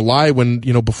back in July when,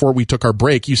 before we took our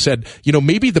break, you said,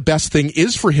 maybe the best thing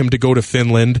is for him to go to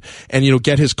Finland and,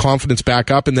 get his confidence back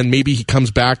up, and then maybe he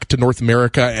comes back to North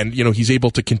America and, he's able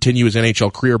to continue his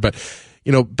NHL career. But,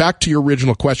 back to your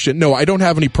original question, no, I don't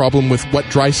have any problem with what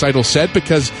Draisaitl said,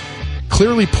 because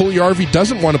clearly Puljujärvi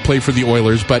doesn't want to play for the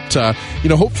Oilers, but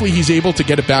hopefully he's able to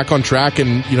get it back on track,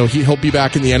 and he'll be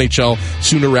back in the NHL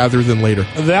sooner rather than later.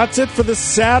 That's it for the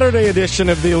Saturday edition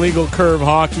of the Illegal Curve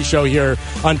Hockey Show here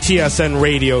on TSN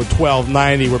Radio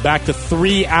 1290. We're back to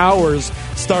 3 hours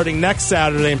starting next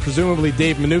Saturday, and presumably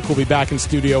Dave Minuk will be back in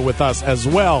studio with us as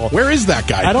well. Where is that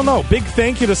guy? I don't know. Big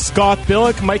thank you to Scott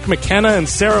Billick, Mike McKenna, and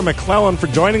Sarah McClellan for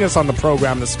joining us on the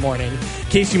program this morning. In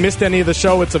case you missed any of the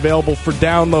show, it's available for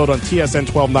download on TSN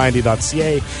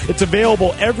tsn1290.ca. It's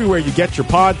available everywhere you get your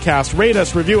podcast. Rate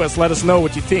us, review us, let us know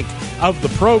what you think of the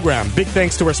program. Big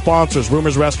thanks to our sponsors,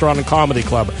 Rumors Restaurant and Comedy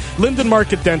Club, Linden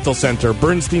Market Dental Center,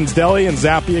 Bernstein's Deli, and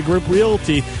Zappia Group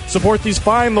Realty. Support these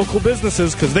fine local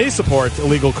businesses because they support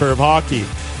Illegal Curve Hockey.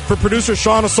 For producer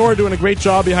Sean Asor doing a great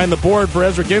job behind the board, for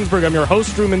Ezra Ginsburg, I'm your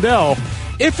host, Drew Mindell.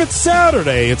 If it's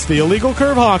Saturday, it's the Illegal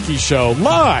Curve Hockey Show,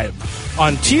 live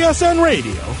on TSN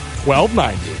Radio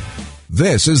 1290.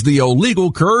 This is the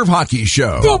Illegal Curve Hockey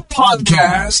Show, the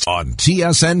podcast on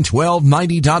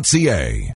TSN1290.ca.